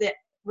this is the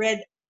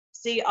red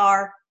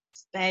CR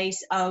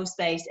space O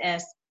space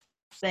S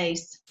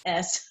space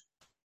S.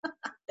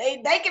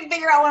 they can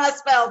figure out what I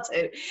spell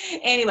too.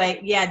 Anyway,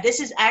 yeah, this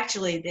is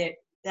actually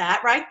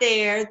that right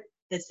there.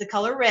 That's the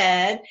color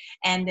red,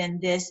 and then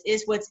this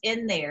is what's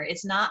in there.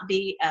 It's not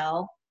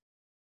BLOOD.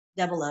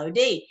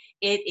 It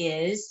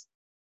is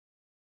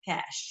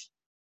cash.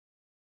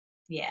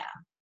 Yeah.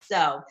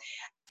 So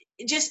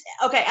just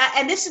okay.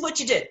 And this is what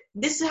you do.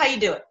 This is how you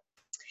do it.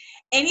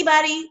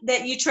 Anybody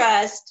that you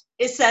trust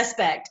is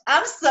suspect.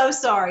 I'm so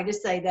sorry to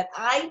say that.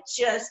 I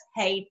just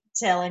hate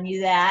telling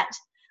you that.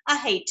 I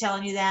hate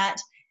telling you that.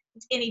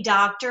 Any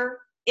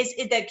doctor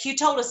that Q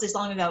told us this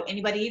long ago.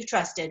 Anybody you've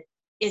trusted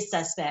is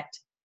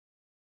suspect.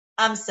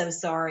 I'm so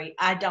sorry.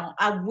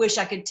 I wish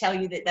I could tell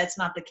you that that's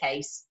not the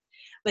case,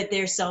 but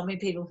there's so many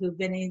people who've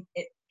been in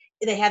it.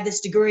 They have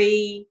this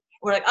degree.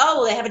 We're like,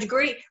 oh, they have a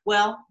degree.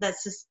 Well,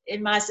 that's just,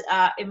 in my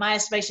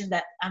estimation,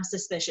 that I'm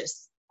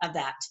suspicious of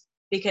that,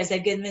 because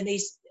they've given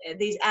these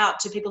out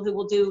to people who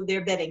will do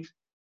their bidding,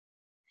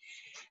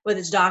 whether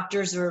it's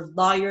doctors or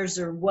lawyers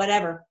or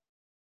whatever.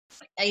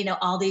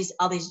 All these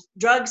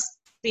drugs,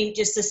 being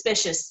just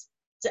suspicious.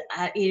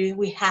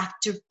 We have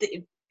to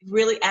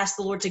really ask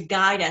the Lord to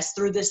guide us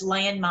through this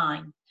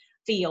landmine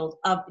field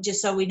of just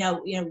so we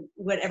know,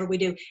 whatever we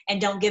do, and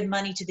don't give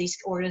money to these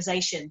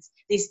organizations,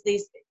 these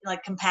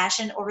like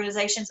compassion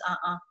organizations.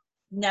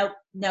 Nope.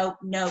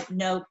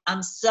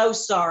 I'm so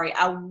sorry.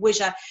 I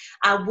wish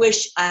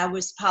I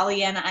was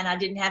Pollyanna and I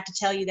didn't have to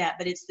tell you that,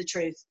 but it's the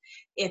truth.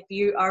 If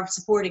you are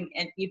supporting,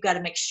 and you've got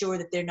to make sure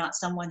that they're not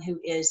someone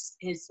who is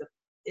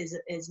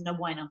no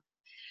bueno.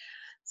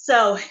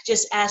 So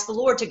just ask the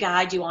Lord to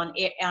guide you on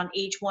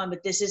each one.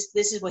 But this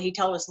is what He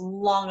told us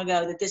long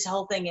ago, that this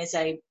whole thing is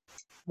a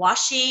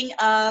washing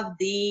of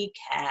the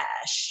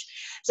cash.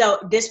 So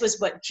this was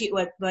what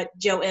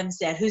Joe M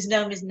said, whose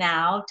name is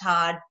now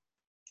Todd.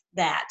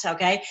 That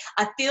okay.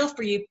 I feel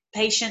for you,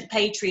 patient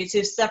patriots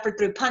who've suffered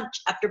through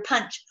punch after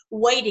punch,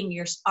 waiting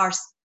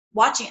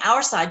watching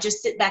our side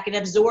just sit back and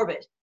absorb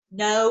it.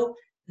 Know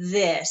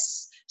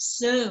this.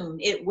 Soon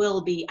it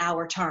will be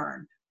our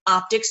turn.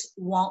 Optics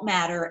won't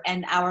matter,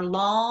 and our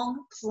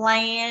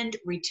long-planned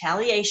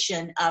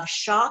retaliation of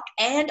shock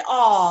and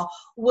awe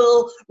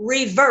will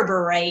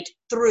reverberate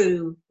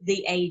through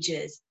the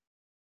ages.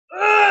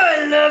 Oh,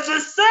 I love the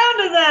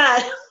sound of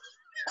that.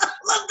 I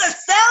love the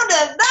sound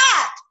of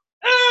that.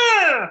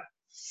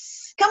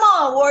 Come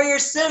on,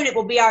 warriors, soon it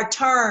will be our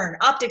turn.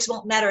 Optics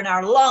won't matter, and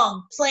our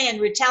long-planned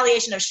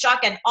retaliation of shock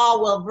and awe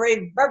will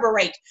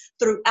reverberate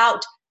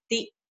throughout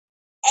the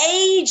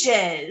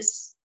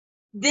ages.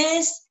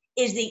 This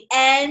is the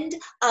end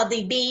of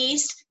the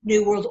beast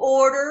New World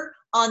Order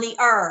on the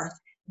earth.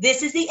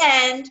 This is the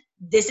end.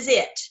 This is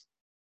it.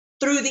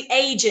 Through the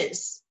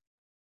ages,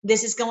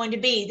 this is going to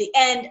be the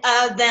end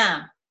of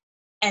them.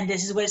 And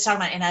this is what it's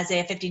talking about in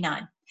Isaiah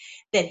 59,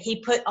 that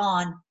he put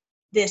on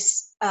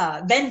this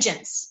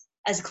vengeance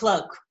as a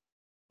cloak.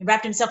 He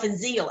wrapped himself in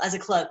zeal as a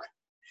cloak.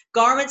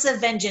 Garments of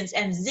vengeance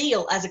and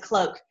zeal as a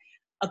cloak.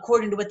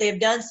 According to what they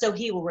have done, so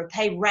he will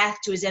repay wrath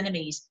to his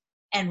enemies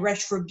and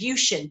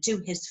retribution to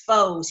his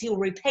foes. He will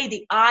repay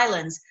the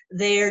islands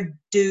their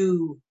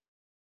due.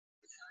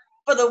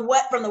 From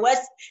the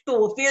west,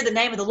 people will fear the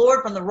name of the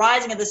Lord. From the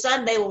rising of the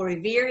sun, they will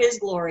revere his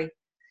glory.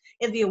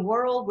 It'll be a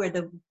world where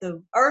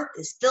the earth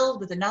is filled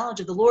with the knowledge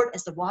of the Lord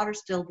as the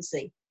waters fill the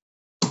sea.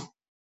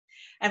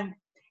 And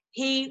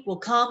he will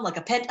come like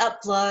a pent-up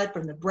flood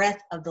from the breath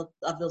of the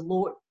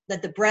Lord,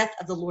 that the breath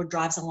of the Lord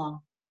drives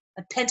along.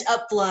 A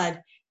pent-up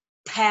flood,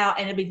 pow,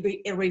 and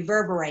it'll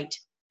reverberate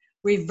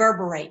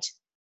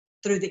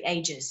through the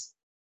ages.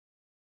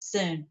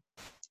 Soon.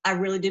 I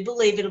really do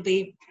believe it'll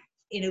be,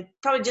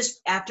 probably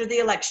just after the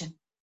election.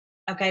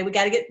 Okay, we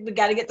got to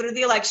get through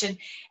the election,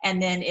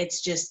 and then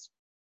it's just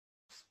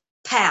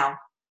pow.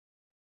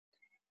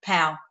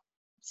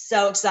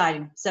 So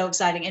exciting.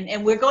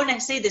 And we're going to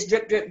see this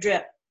drip, drip,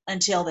 drip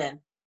until then.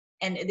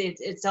 And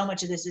it's so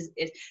much of this this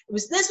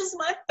was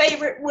my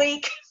favorite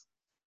week.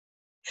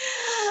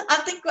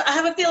 I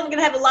have a feeling I'm going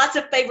to have lots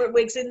of favorite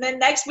weeks, and then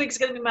next week's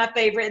going to be my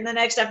favorite, and the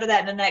next after that,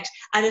 and the next.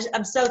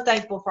 I'm so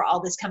thankful for all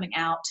this coming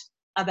out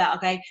about.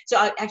 Okay, so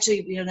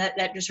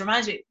that just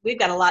reminds me, we've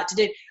got a lot to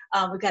do.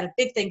 We've got a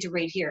big thing to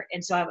read here,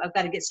 and so I've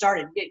got to get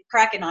started, get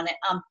cracking on it.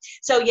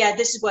 So yeah,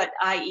 this is what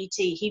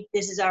IET.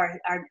 This is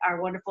our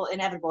wonderful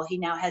Inevitable. He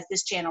now has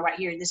this channel right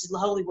here. This is the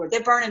Holy Word.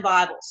 They're burning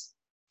Bibles.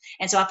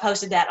 And so I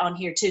posted that on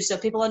here too, so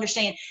people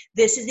understand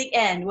this is the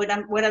end.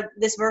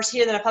 This verse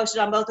here that I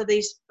posted on both of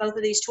these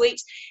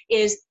tweets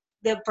is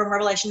from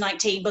Revelation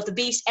 19. Both the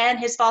beast and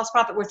his false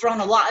prophet were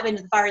thrown alive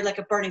into the fiery lake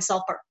of burning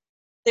sulfur.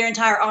 Their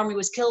entire army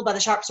was killed by the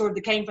sharp sword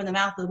that came from the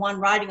mouth of the one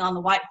riding on the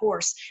white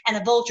horse, and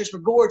the vultures were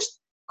gorged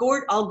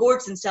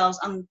themselves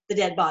on the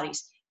dead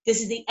bodies.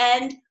 This is the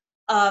end.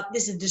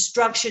 This is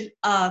destruction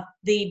of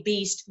the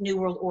beast New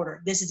World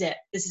Order. This is it.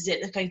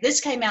 Okay, this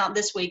came out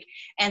this week,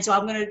 and so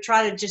I'm going to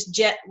try to just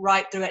jet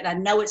right through it. And I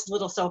know it's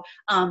little, so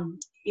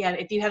yeah.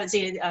 If you haven't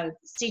seen it,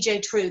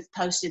 CJ Truth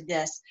posted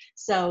this,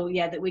 so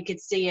yeah, that we could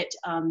see it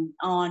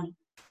on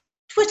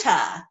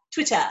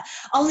Twitter.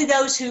 Only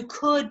those who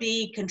could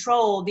be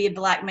controlled via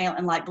blackmail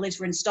and like beliefs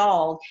were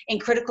installed in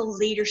critical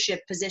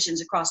leadership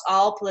positions across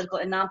all political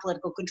and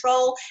non-political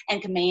control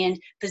and command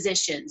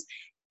positions.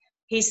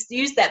 He's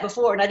used that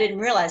before, and I didn't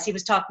realize he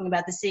was talking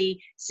about the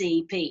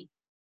CCP.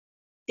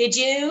 Did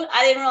you?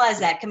 I didn't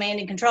realize that. Command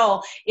and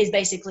control is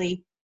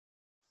basically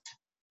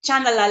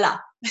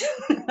Chanalala,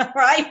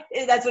 right?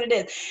 That's what it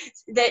is.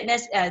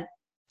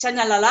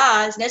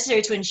 Chanalala is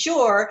necessary to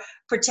ensure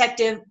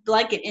protective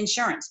blanket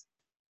insurance.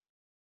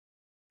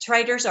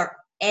 Traitors are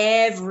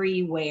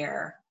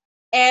everywhere.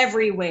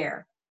 In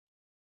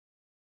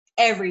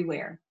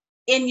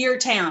your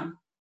town,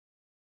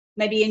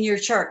 maybe in your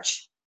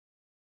church,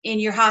 in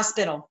your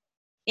hospital,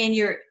 in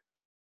your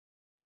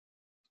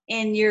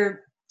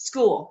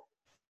school.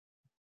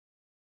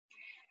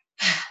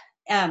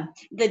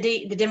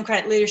 The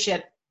Democratic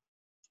leadership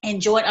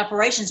in joint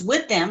operations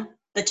with them,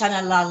 the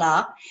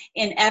Chanalala,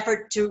 in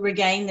effort to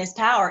regain this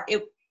power.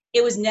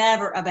 It was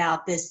never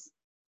about this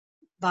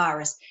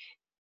virus.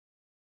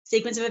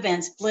 Sequence of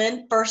events: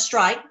 Flynn first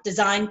strike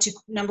designed to,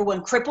 number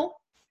one, cripple,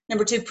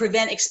 number two,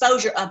 prevent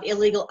exposure of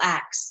illegal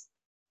acts.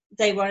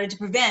 They wanted to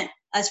prevent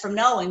us from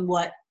knowing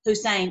what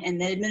Hussein and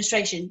the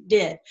administration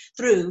did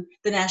through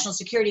the national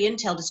security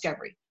intel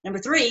discovery. Number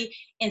three,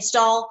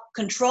 install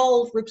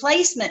controlled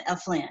replacement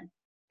of Flynn,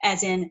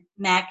 as in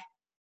Master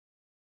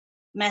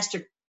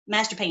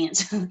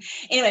Pants.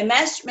 Anyway,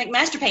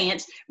 Master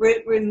Pants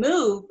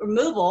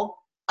removal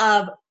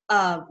of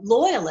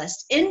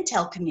loyalist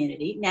intel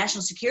community,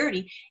 national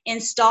security,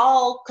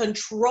 install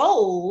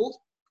controlled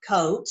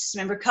Coates.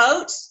 Remember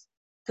Coates?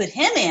 Put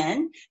him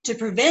in to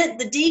prevent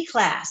the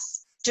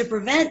D-class, to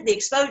prevent the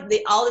exposure,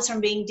 all this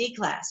from being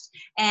declassed.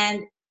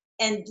 And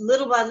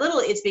little by little,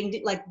 it's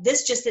being like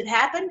this. Just had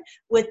happened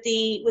with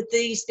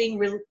these being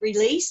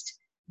released.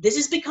 This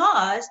is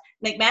because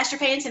McMaster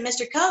Pants and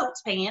Mr.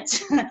 Coates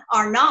Pants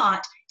are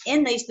not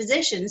in these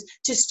positions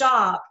to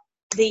stop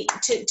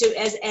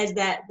as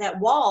that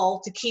wall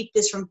to keep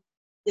this from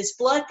this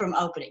flood from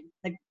opening,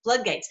 the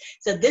floodgates.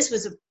 So this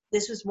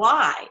was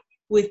why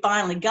we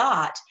finally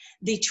got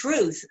the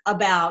truth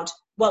about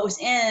what was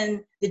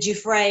in the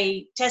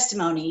Giuffre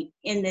testimony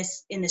in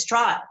this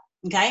trial.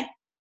 Okay.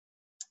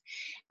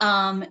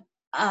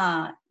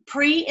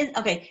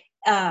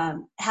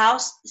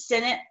 House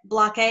Senate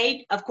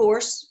blockade, of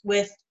course,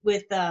 with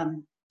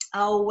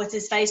what's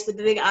his face with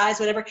the big eyes,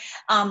 whatever.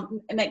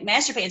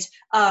 McMaster fans,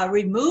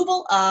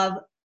 removal of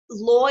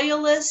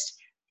loyalist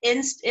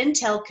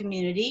intel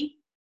community.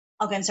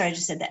 Okay, I'm sorry, I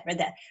just said that. Read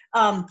that.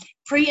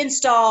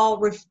 Pre-install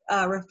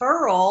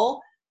referral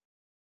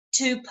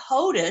to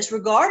POTUS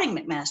regarding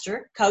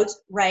McMaster,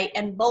 Coates, Wray,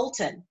 and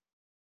Bolton.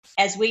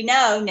 As we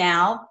know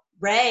now,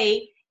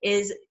 Wray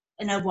is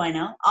no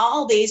bueno.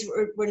 All these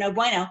were no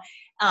bueno.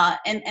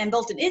 And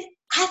Bolton.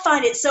 I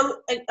find it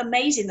so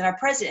amazing that our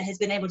president has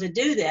been able to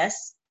do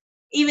this,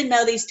 even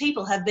though these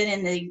people have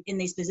been in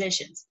these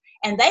positions.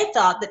 And they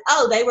thought that,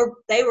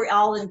 they were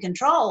all in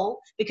control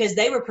because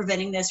they were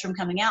preventing this from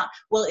coming out.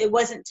 Well, it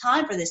wasn't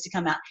time for this to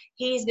come out.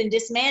 He's been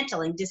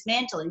dismantling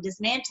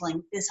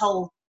this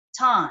whole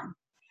time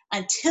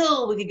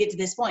until we could get to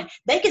this point.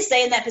 They could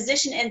stay in that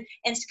position and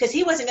because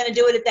he wasn't going to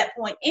do it at that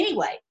point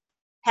anyway,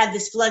 have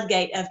this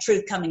floodgate of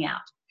truth coming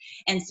out.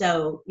 And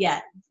so, yeah,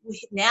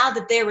 now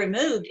that they're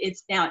removed,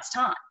 it's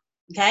time.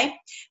 Okay,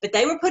 but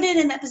they were put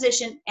in that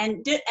position,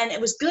 and it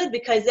was good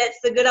because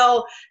that's the good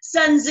old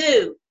Sun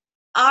Tzu.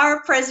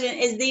 Our president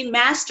is the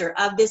master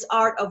of this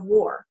art of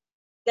war.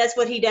 That's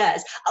what he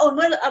does. Oh,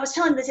 and I was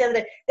telling this the other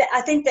day that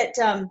I think that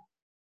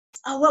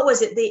what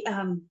was it?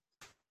 Let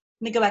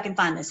me go back and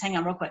find this. Hang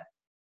on, real quick.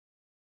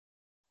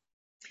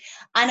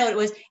 I know it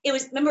was.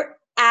 Remember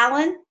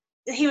Alan?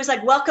 He was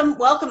like, "Welcome,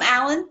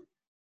 Alan."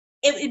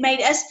 It made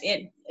us.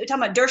 We're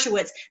talking about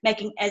Dershowitz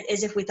making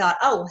as if we thought,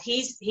 oh,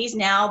 he's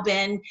now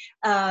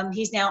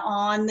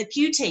on the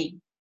Q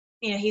team.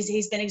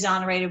 He's been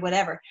exonerated,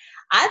 whatever.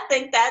 I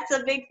think that's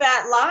a big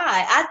fat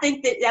lie. I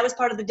think that was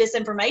part of the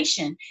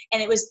disinformation,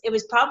 and it was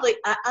probably.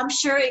 I'm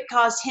sure it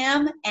caused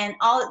him and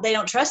all. They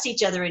don't trust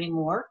each other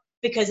anymore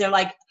because they're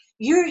like,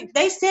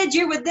 they said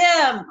you're with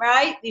them,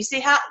 right? You see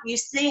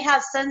how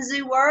Sun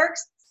Tzu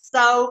works?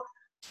 So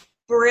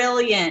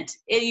brilliant.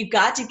 You've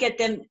got to get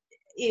them.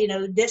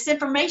 This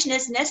information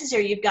is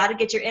necessary. You've got to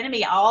get your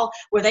enemy all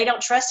where they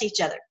don't trust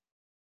each other.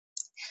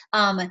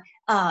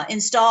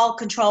 Install,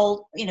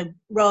 control,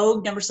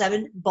 rogue, number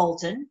 7,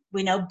 Bolton.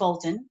 We know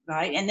Bolton,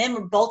 right? And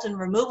then Bolton,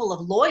 removal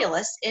of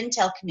loyalists,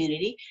 intel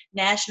community,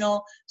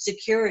 national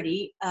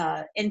security,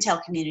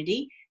 intel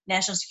community,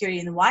 national security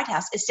in the White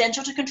House,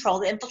 essential to control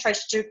the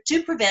infiltration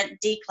to prevent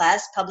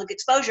D-class public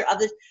exposure of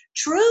the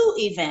true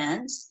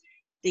events,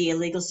 the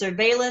illegal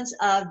surveillance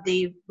of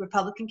the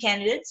Republican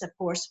candidates, of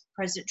course,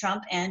 President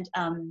Trump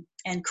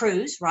and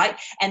Cruz, right?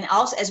 And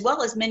also, as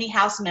well as many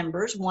House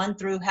members, 1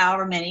 through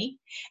however many,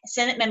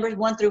 Senate members,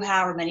 1 through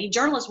however many,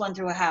 journalists, 1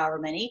 through however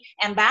many,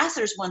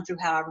 ambassadors, 1 through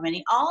however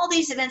many, all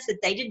these events that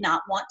they did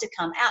not want to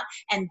come out.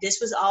 And this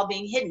was all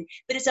being hidden.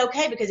 But it's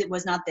okay because it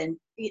was not then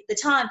the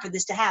time for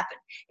this to happen.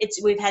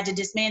 We've had to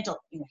dismantle,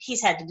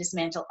 he's had to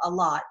dismantle a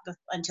lot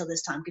until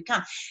this time could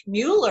come.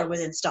 Mueller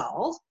was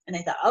installed, and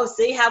they thought, oh,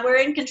 see how we're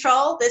in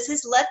control? This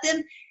has let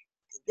them,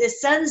 the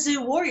Sun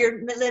Tzu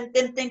warrior, let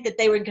them think that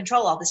they were in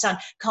control all this time.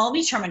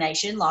 Comey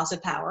termination, loss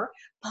of power.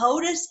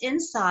 POTUS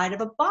inside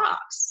of a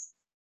box,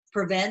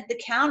 prevent the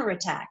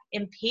counterattack.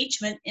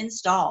 Impeachment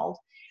installed.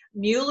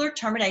 Mueller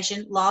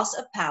termination, loss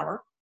of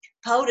power.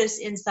 POTUS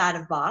inside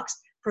of box,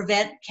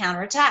 prevent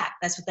counterattack.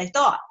 That's what they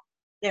thought.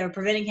 They were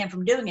preventing him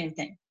from doing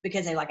anything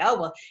because they're like, oh,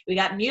 well, we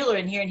got Mueller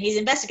in here and he's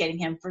investigating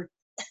him for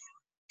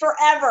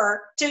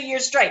forever, 2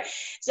 years straight.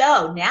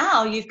 So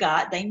now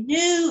they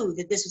knew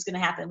that this was going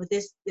to happen with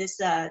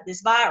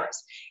this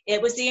virus.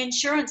 It was the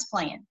insurance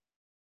plan.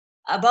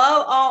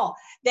 Above all,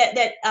 that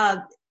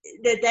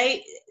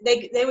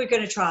they were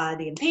going to try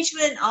the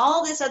impeachment and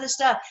all this other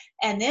stuff.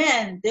 And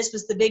then this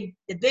was the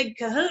big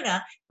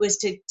kahuna was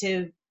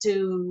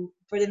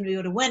for them to be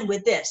able to win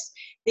with this.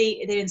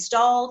 They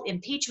installed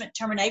impeachment,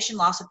 termination,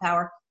 loss of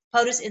power,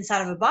 POTUS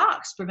inside of a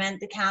box, prevent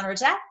the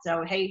counterattack.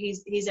 So, hey,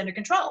 he's under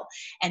control.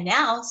 And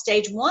now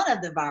stage 1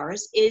 of the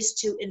virus is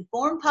to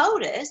inform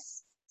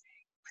POTUS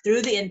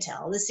through the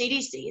intel, the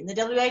CDC and the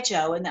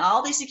WHO and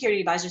all these security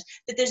advisors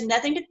that there's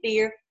nothing to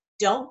fear.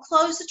 Don't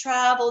close the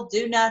travel,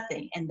 do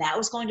nothing. And that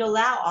was going to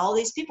allow all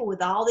these people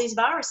with all these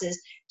viruses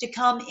to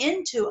come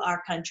into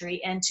our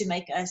country and to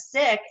make us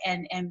sick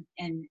and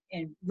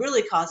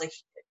really cause a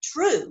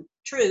true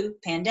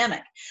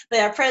pandemic.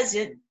 But our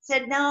president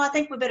said, no, I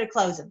think we better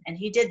close them. And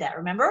he did that.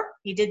 Remember?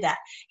 He did that.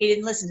 He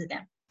didn't listen to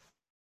them.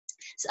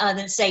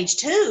 Then stage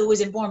 2 was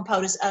inform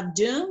POTUS of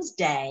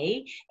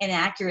doomsday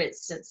inaccurate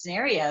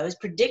scenarios,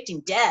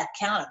 predicting death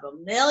count of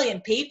 1 million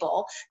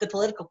people, the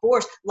political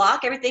force,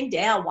 lock everything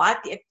down,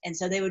 and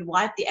so they would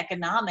wipe the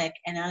economic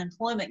and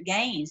unemployment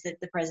gains that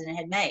the president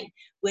had made,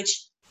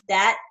 which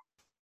that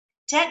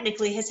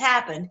technically has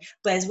happened.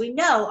 But as we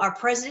know, our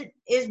president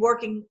is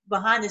working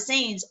behind the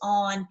scenes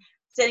on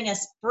setting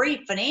us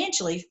free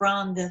financially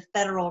from the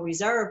Federal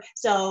Reserve.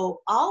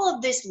 So all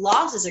of these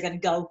losses are going to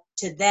go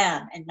to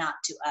them and not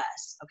to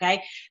us.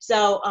 Okay.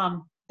 So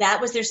that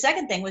was their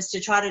second thing, was to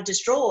try to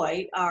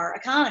destroy our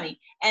economy.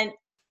 And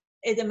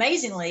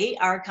amazingly,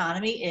 our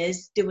economy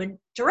is doing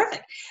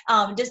terrific,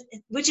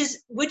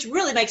 which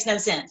really makes no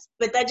sense.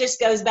 But that just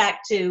goes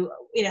back to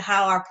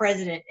how our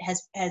president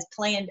has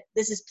planned.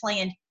 This is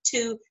planned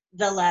to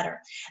the letter.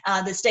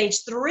 The stage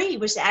 3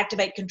 was to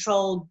activate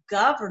controlled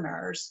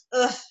governors,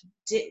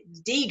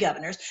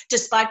 D-governors, to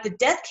spike the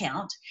death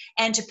count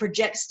and to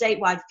project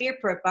statewide fear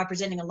by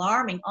presenting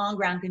alarming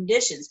on-ground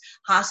conditions,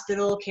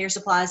 hospital care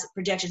supplies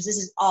projections. This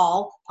is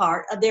all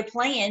part of their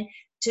plan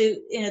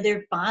to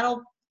their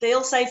final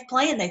fail-safe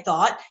plan, they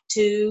thought,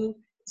 to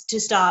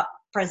stop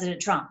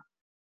President Trump.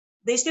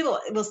 These people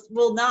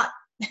will not,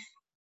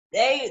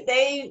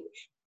 they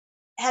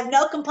have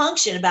no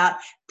compunction about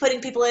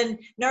putting people in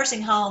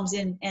nursing homes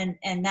and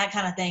that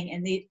kind of thing,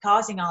 and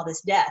causing all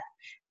this death.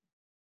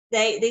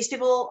 These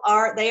people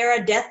are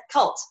a death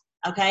cult.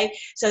 Okay,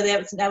 so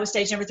that was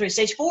stage number 3.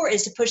 Stage 4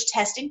 is to push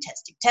testing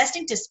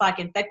to spike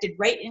infected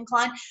rate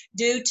incline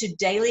due to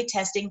daily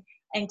testing,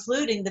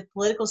 including the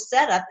political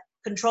setup,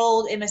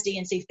 controlled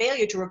MSDNC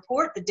failure to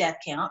report the death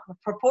count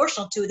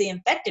proportional to the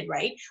infected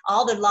rate,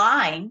 all the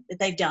lying that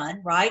they've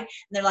done, right? And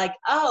they're like,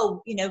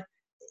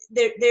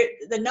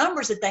 the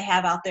numbers that they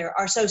have out there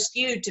are so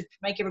skewed to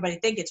make everybody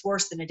think it's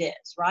worse than it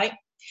is, right?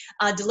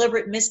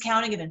 Deliberate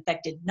miscounting of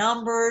infected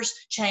numbers,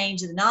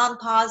 change the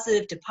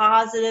non-positive to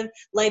positive,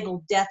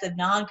 label death of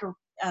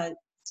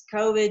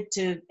non-COVID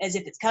to as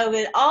if it's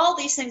COVID. All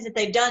these things that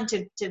they've done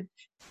to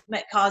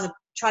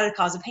try to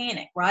cause a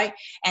panic, right?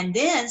 And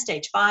then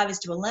stage 5 is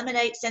to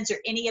eliminate, censor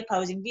any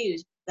opposing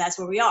views. That's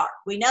where we are.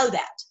 We know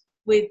that.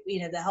 We've,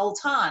 the whole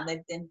time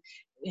they've been,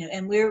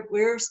 and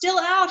we're still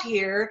out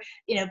here,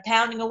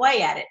 pounding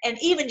away at it. And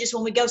even just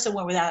when we go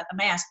somewhere without a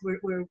mask,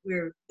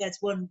 we're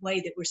that's one way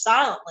that we're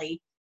silently,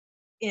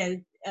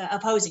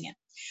 opposing it.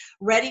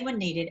 Ready when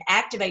needed,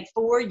 activate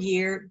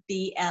 4-year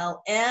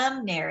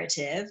BLM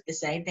narrative, the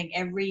same thing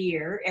every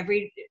year,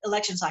 every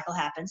election cycle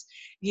happens,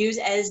 use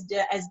as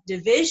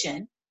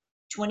division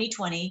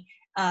 2020,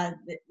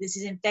 this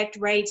is infect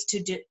rates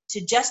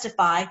to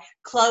justify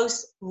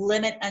close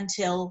limit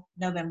until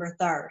November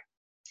 3rd.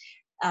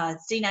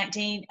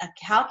 C19, a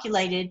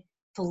calculated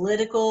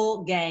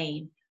political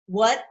gain.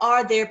 What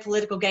are their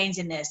political gains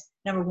in this?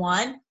 Number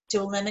 1, to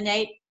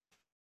eliminate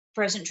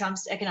President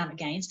Trump's economic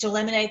gains, to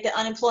eliminate the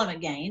unemployment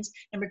gains.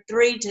 Number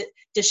 3,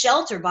 to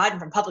shelter Biden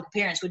from public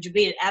appearance, which would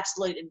be an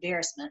absolute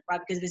embarrassment,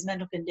 right, because of his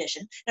mental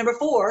condition. Number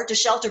 4, to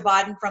shelter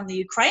Biden from the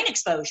Ukraine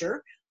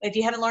exposure. If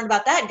you haven't learned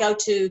about that, go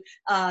to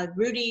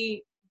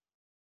Rudy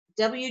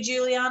W.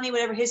 Giuliani,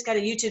 whatever. He's got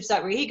a YouTube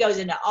site where he goes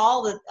into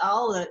all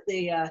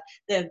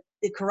the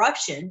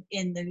corruption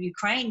in the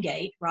Ukraine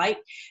gate, right?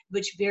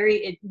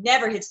 It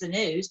never hits the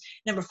news.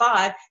 Number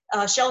 5,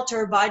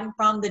 shelter Biden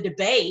from the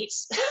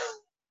debates.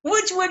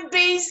 Which would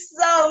be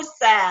so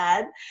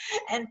sad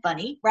and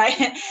funny,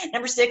 right?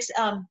 Number 6,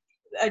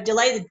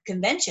 delay the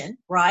convention,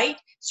 right?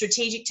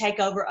 Strategic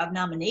takeover of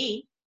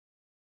nominee.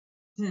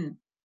 And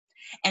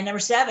number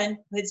 7,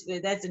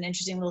 that's an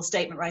interesting little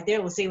statement right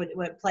there. We'll see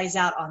what plays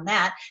out on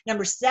that.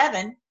 Number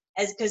 7,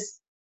 because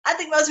I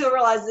think most people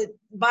realize that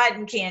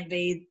Biden can't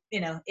be,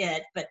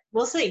 it, but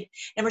we'll see.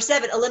 Number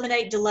 7,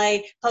 eliminate,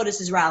 delay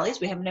POTUS's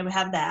rallies. We haven't never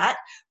had that.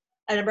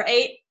 Number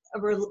 8,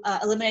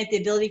 eliminate the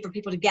ability for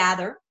people to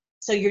gather.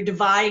 So you're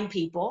dividing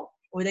people,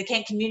 or they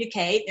can't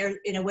communicate. They're,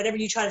 whatever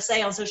you try to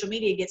say on social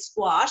media gets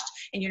squashed,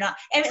 and you're not.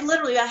 And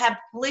literally, I have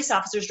police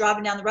officers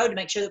driving down the road to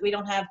make sure that we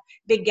don't have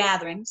big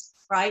gatherings,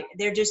 right?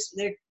 They're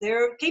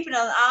keeping an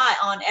eye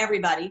on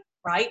everybody,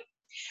 right?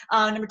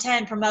 Number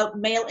 10, promote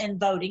mail-in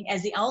voting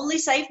as the only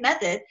safe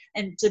method,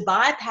 and to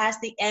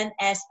bypass the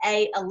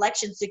NSA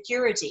election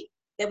security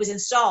that was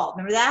installed.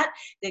 Remember that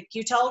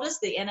Q told us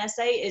the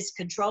NSA is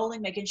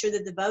controlling, making sure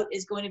that the vote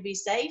is going to be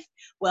safe.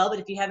 Well, but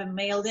if you have it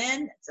mailed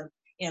in,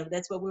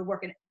 that's what we're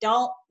working.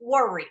 Don't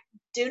worry.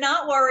 Do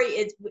not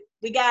worry.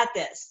 We got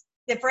this.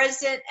 The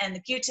president and the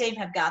Q team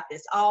have got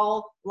this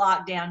all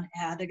locked down.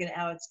 How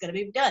it's going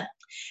to be done.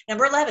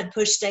 Number 11,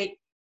 push state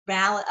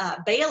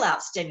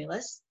bailout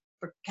stimulus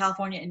for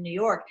California and New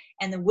York,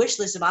 and the wish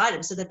list of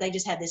items, so that they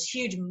just have this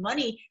huge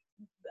money,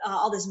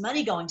 all this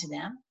money going to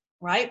them.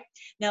 Right.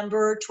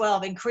 Number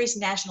 12, increase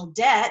national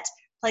debt,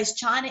 place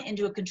China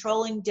into a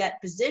controlling debt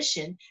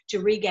position to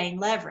regain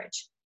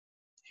leverage.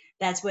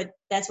 That's what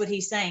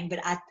he's saying.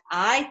 But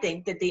I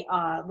think that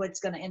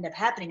what's going to end up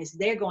happening is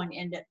they're going to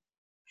end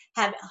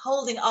up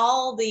holding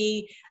all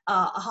the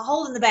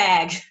holding the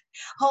bag,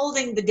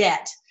 holding the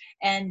debt,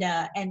 and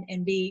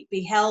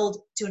be held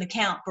to an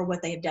account for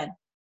what they have done.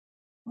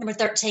 Number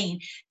 13,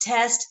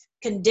 test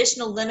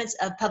conditional limits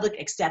of public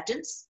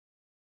acceptance.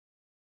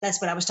 That's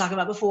what I was talking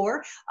about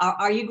before.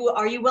 Are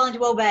you willing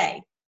to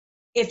obey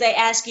if they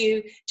ask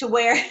you to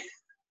wear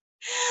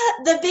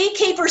the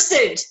beekeeper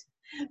suit,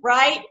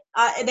 right?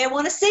 They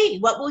want to see,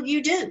 what will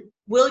you do?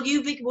 Will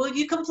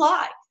you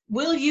comply?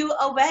 Will you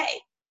obey?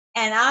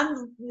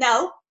 And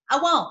no, I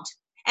won't.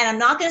 And I'm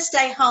not going to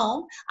stay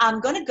home. I'm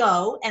going to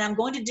go and I'm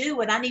going to do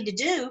what I need to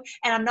do.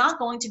 And I'm not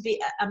going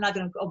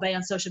to obey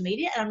on social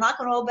media, and I'm not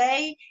going to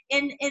obey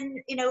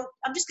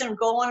I'm just going to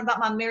go on about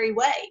my merry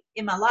way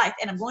in my life.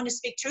 And I'm going to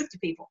speak truth to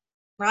people.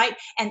 Right.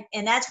 And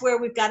that's where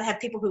we've got to have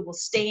people who will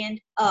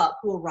stand up,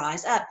 who will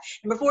rise up.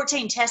 Number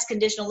 14, test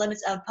conditional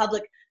limits of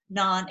public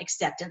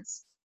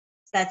non-acceptance.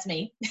 That's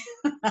me.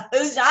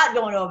 Who's not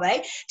going to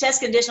obey?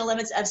 Test conditional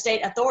limits of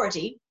state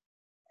authority,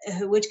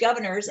 which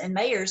governors and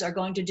mayors are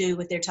going to do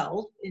what they're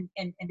told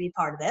and be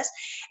part of this.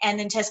 And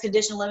then test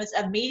conditional limits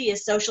of media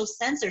social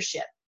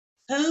censorship.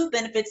 Who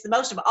benefits the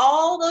most of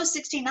all those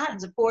 16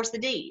 items? Of course, the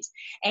D's.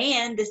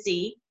 And the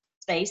C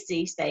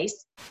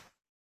space,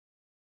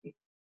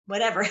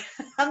 whatever.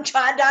 I'm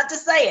trying not to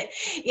say it.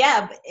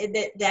 Yeah, but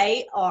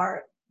they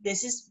are,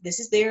 this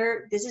is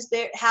their,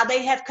 how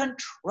they have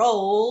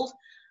controlled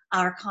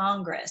our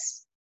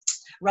Congress.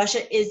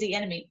 Russia is the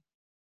enemy.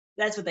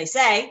 That's what they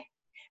say.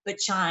 But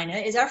China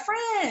is our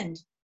friend.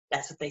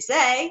 That's what they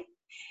say.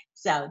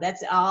 So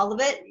that's all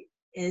of it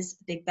is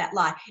a big fat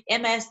lie.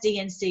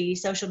 MSDNC,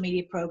 social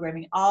media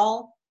programming,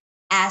 all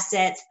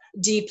assets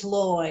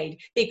deployed,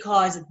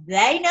 because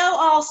they know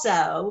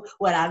also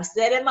what I've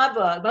said in my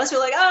book. Most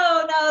people are like,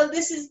 oh no,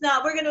 this is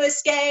not, we're going to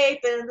escape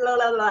and blah,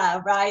 blah,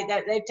 blah, right?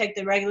 That they take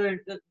the regular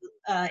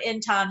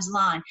end times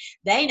line.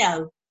 They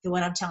know that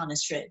what I'm telling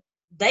is true.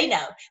 They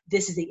know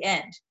this is the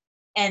end.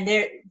 And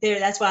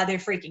that's why they're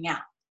freaking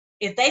out.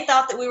 If they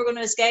thought that we were going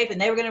to escape and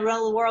they were going to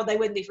rule the world, they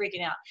wouldn't be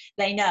freaking out.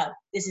 They know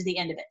this is the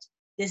end of it.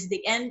 This is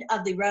the end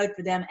of the road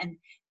for them. And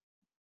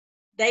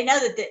they know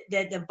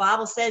that the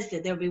Bible says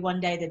that there'll be one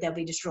day that they'll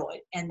be destroyed.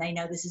 And they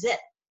know this is it.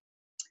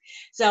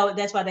 So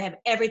that's why they have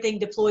everything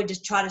deployed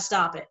to try to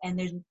stop it. And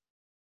there's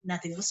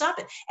nothing will stop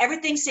it.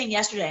 Everything seen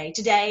yesterday,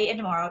 today, and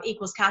tomorrow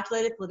equals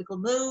calculated political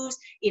moves,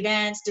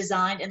 events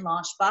designed and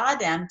launched by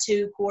them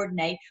to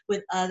coordinate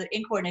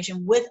in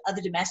coordination with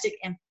other domestic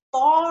and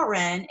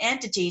foreign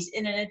entities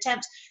in an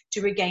attempt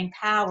to regain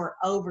power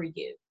over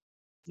you.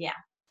 Yeah.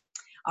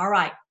 All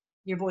right.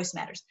 Your voice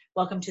matters.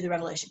 Welcome to the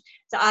revelation.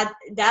 So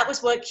that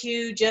was what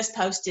Q just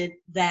posted.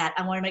 That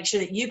I want to make sure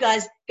that you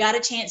guys got a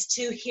chance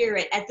to hear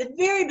it at the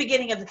very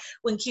beginning of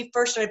when Q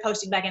first started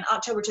posting back in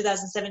October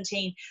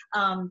 2017.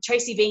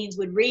 Tracy Beans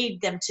would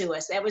read them to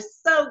us. That was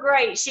so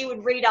great. She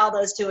would read all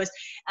those to us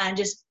and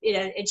just,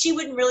 and she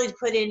wouldn't really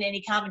put in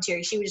any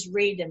commentary. She would just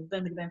read them.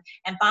 Boom, boom, boom.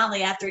 And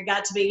finally, after it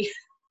got to be,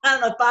 I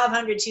don't know,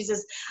 500, she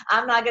says,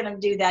 I'm not going to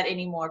do that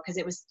anymore,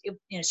 because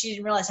she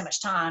didn't realize how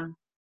much time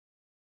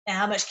and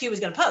how much Q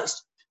was going to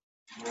post.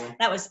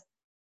 That was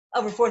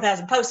over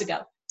 4,000 posts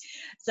ago.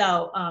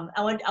 So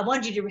I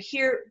wanted you to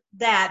hear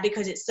that,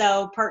 because it's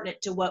so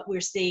pertinent to what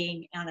we're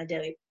seeing on a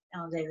daily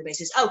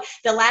basis. Oh,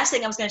 the last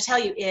thing I was going to tell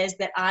you is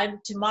that I'm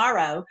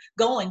tomorrow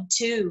we're going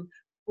to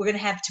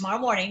have tomorrow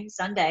morning,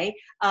 Sunday,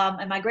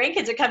 and my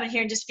grandkids are coming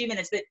here in just a few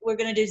minutes, but we're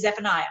going to do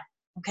Zephaniah.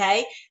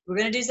 Okay, we're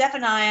going to do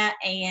Zephaniah,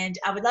 and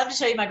I would love to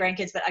show you my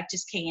grandkids, but I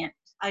just can't.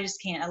 I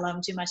love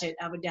them too much.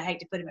 I hate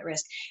to put them at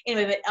risk.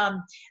 Anyway,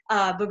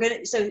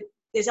 but so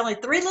there's only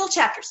 3 little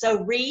chapters.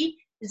 So read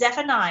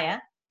Zephaniah,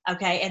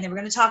 okay, and then we're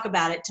going to talk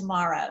about it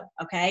tomorrow,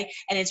 okay?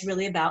 And it's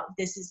really about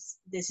this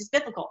is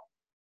biblical.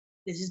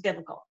 This is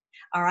biblical.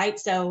 All right.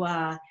 So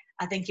I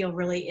think you'll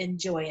really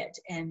enjoy it.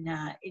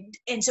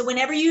 And so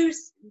whenever you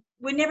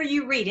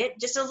read it,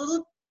 just a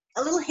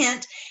little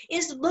hint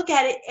is look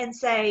at it and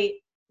say,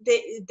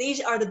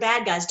 these are the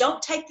bad guys.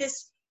 Don't take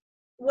this.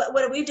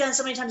 What we've done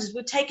so many times is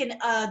we've taken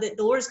that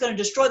the Lord is going to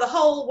destroy the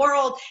whole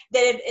world,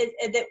 that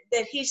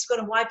he's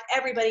going to wipe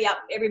everybody out,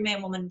 every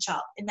man, woman, and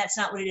child. And that's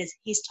not what it is.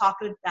 He's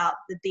talking about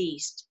the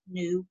beast,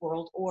 new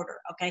world order.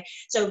 Okay.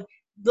 So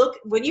look,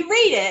 when you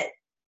read it,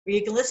 or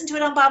you can listen to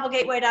it on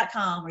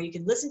BibleGateway.com, or you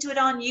can listen to it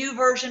on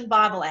YouVersion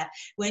Bible app.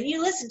 When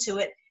you listen to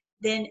it,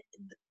 then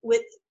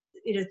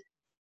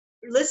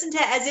listen to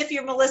it as if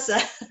you're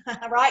Melissa,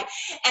 right?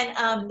 And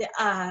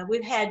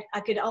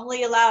I could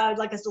only allow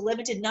like a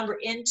limited number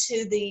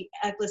into the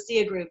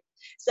Ecclesia group.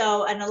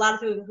 So, and a lot of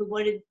people who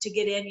wanted to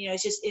get in,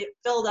 it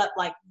filled up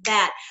like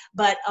that.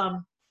 But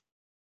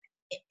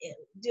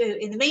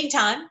in the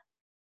meantime,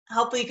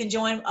 hopefully you can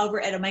join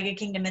over at Omega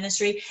Kingdom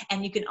Ministry,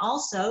 and you can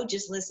also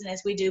just listen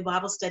as we do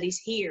Bible studies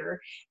here.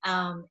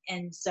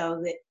 And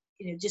so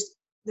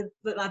that,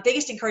 but my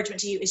biggest encouragement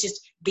to you is just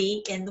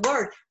be in the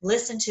Word,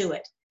 listen to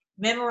it.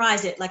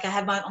 Memorize it, like I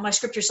have on my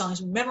scripture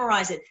songs.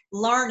 Memorize it,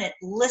 learn it,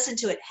 listen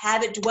to it,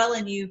 have it dwell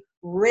in you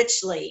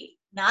richly,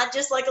 not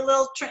just like a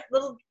little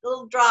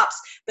drops,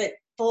 but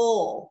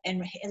full,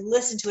 and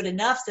listen to it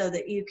enough so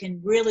that you can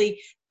really,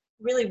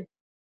 really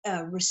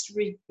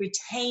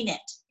retain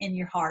it in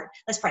your heart.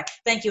 Let's pray.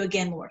 Thank you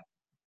again, Lord.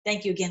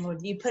 Thank you again, Lord.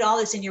 You put all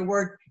this in your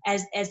word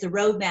as the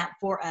roadmap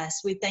for us.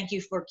 We thank you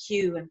for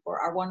Q and for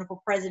our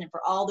wonderful president,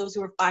 for all those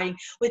who are fighting.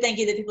 We thank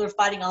you that people are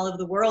fighting all over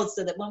the world,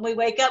 so that when we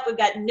wake up, we've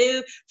got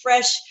new,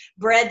 fresh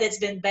bread that's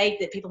been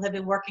baked that people have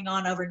been working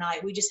on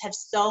overnight. We just have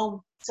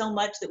so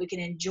much that we can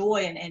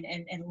enjoy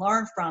and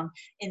learn from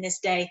in this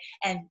day.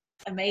 And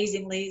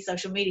amazingly,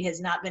 social media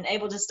has not been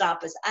able to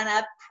stop us. And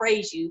I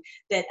praise you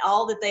that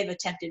all that they've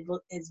attempted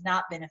has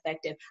not been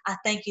effective. I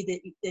thank you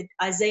that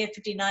Isaiah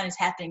 59 is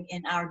happening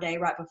in our day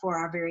right before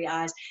our very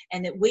eyes,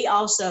 and that we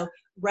also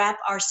wrap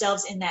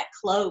ourselves in that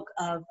cloak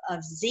of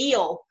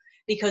zeal,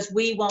 because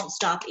we won't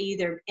stop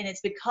either. And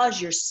it's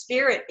because your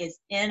spirit is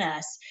in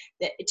us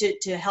that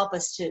to help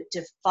us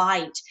to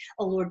fight.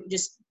 Oh Lord,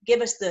 just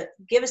give us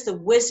the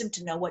wisdom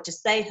to know what to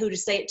say, who to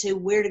say it to,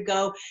 where to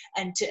go,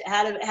 and to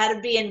how to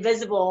be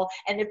invisible,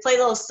 and to play a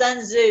little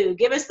Sun Tzu.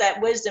 Give us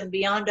that wisdom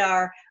beyond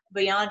our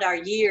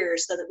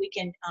years, so that we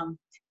can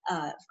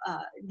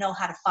know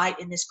how to fight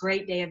in this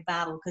great day of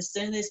battle, because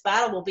soon this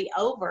battle will be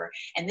over,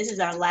 and this is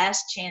our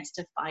last chance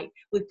to fight.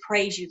 We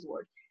praise you,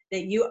 Lord,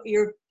 that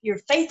you're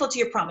faithful to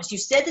your promise. You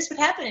said this would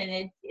happen, and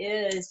it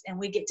is, and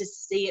we get to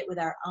see it with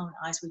our own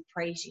eyes. We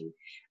praise you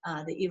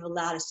that you've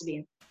allowed us to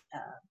be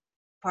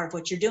part of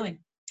what you're doing.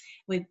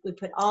 We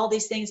put all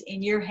these things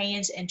in your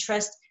hands and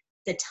trust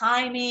the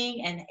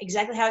timing and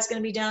exactly how it's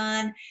going to be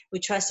done. We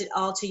trust it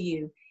all to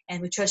you,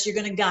 and we trust you're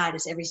going to guide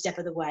us every step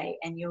of the way,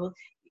 and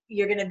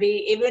you're going to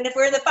be, even if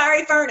we're in the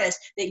fiery furnace,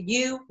 that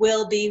you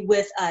will be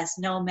with us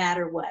no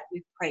matter what.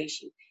 We praise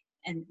you,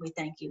 and we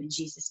thank you in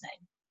Jesus'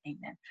 name.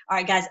 Amen. All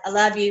right, guys, I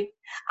love you.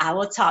 I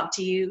will talk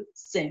to you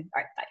soon.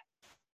 All right, bye.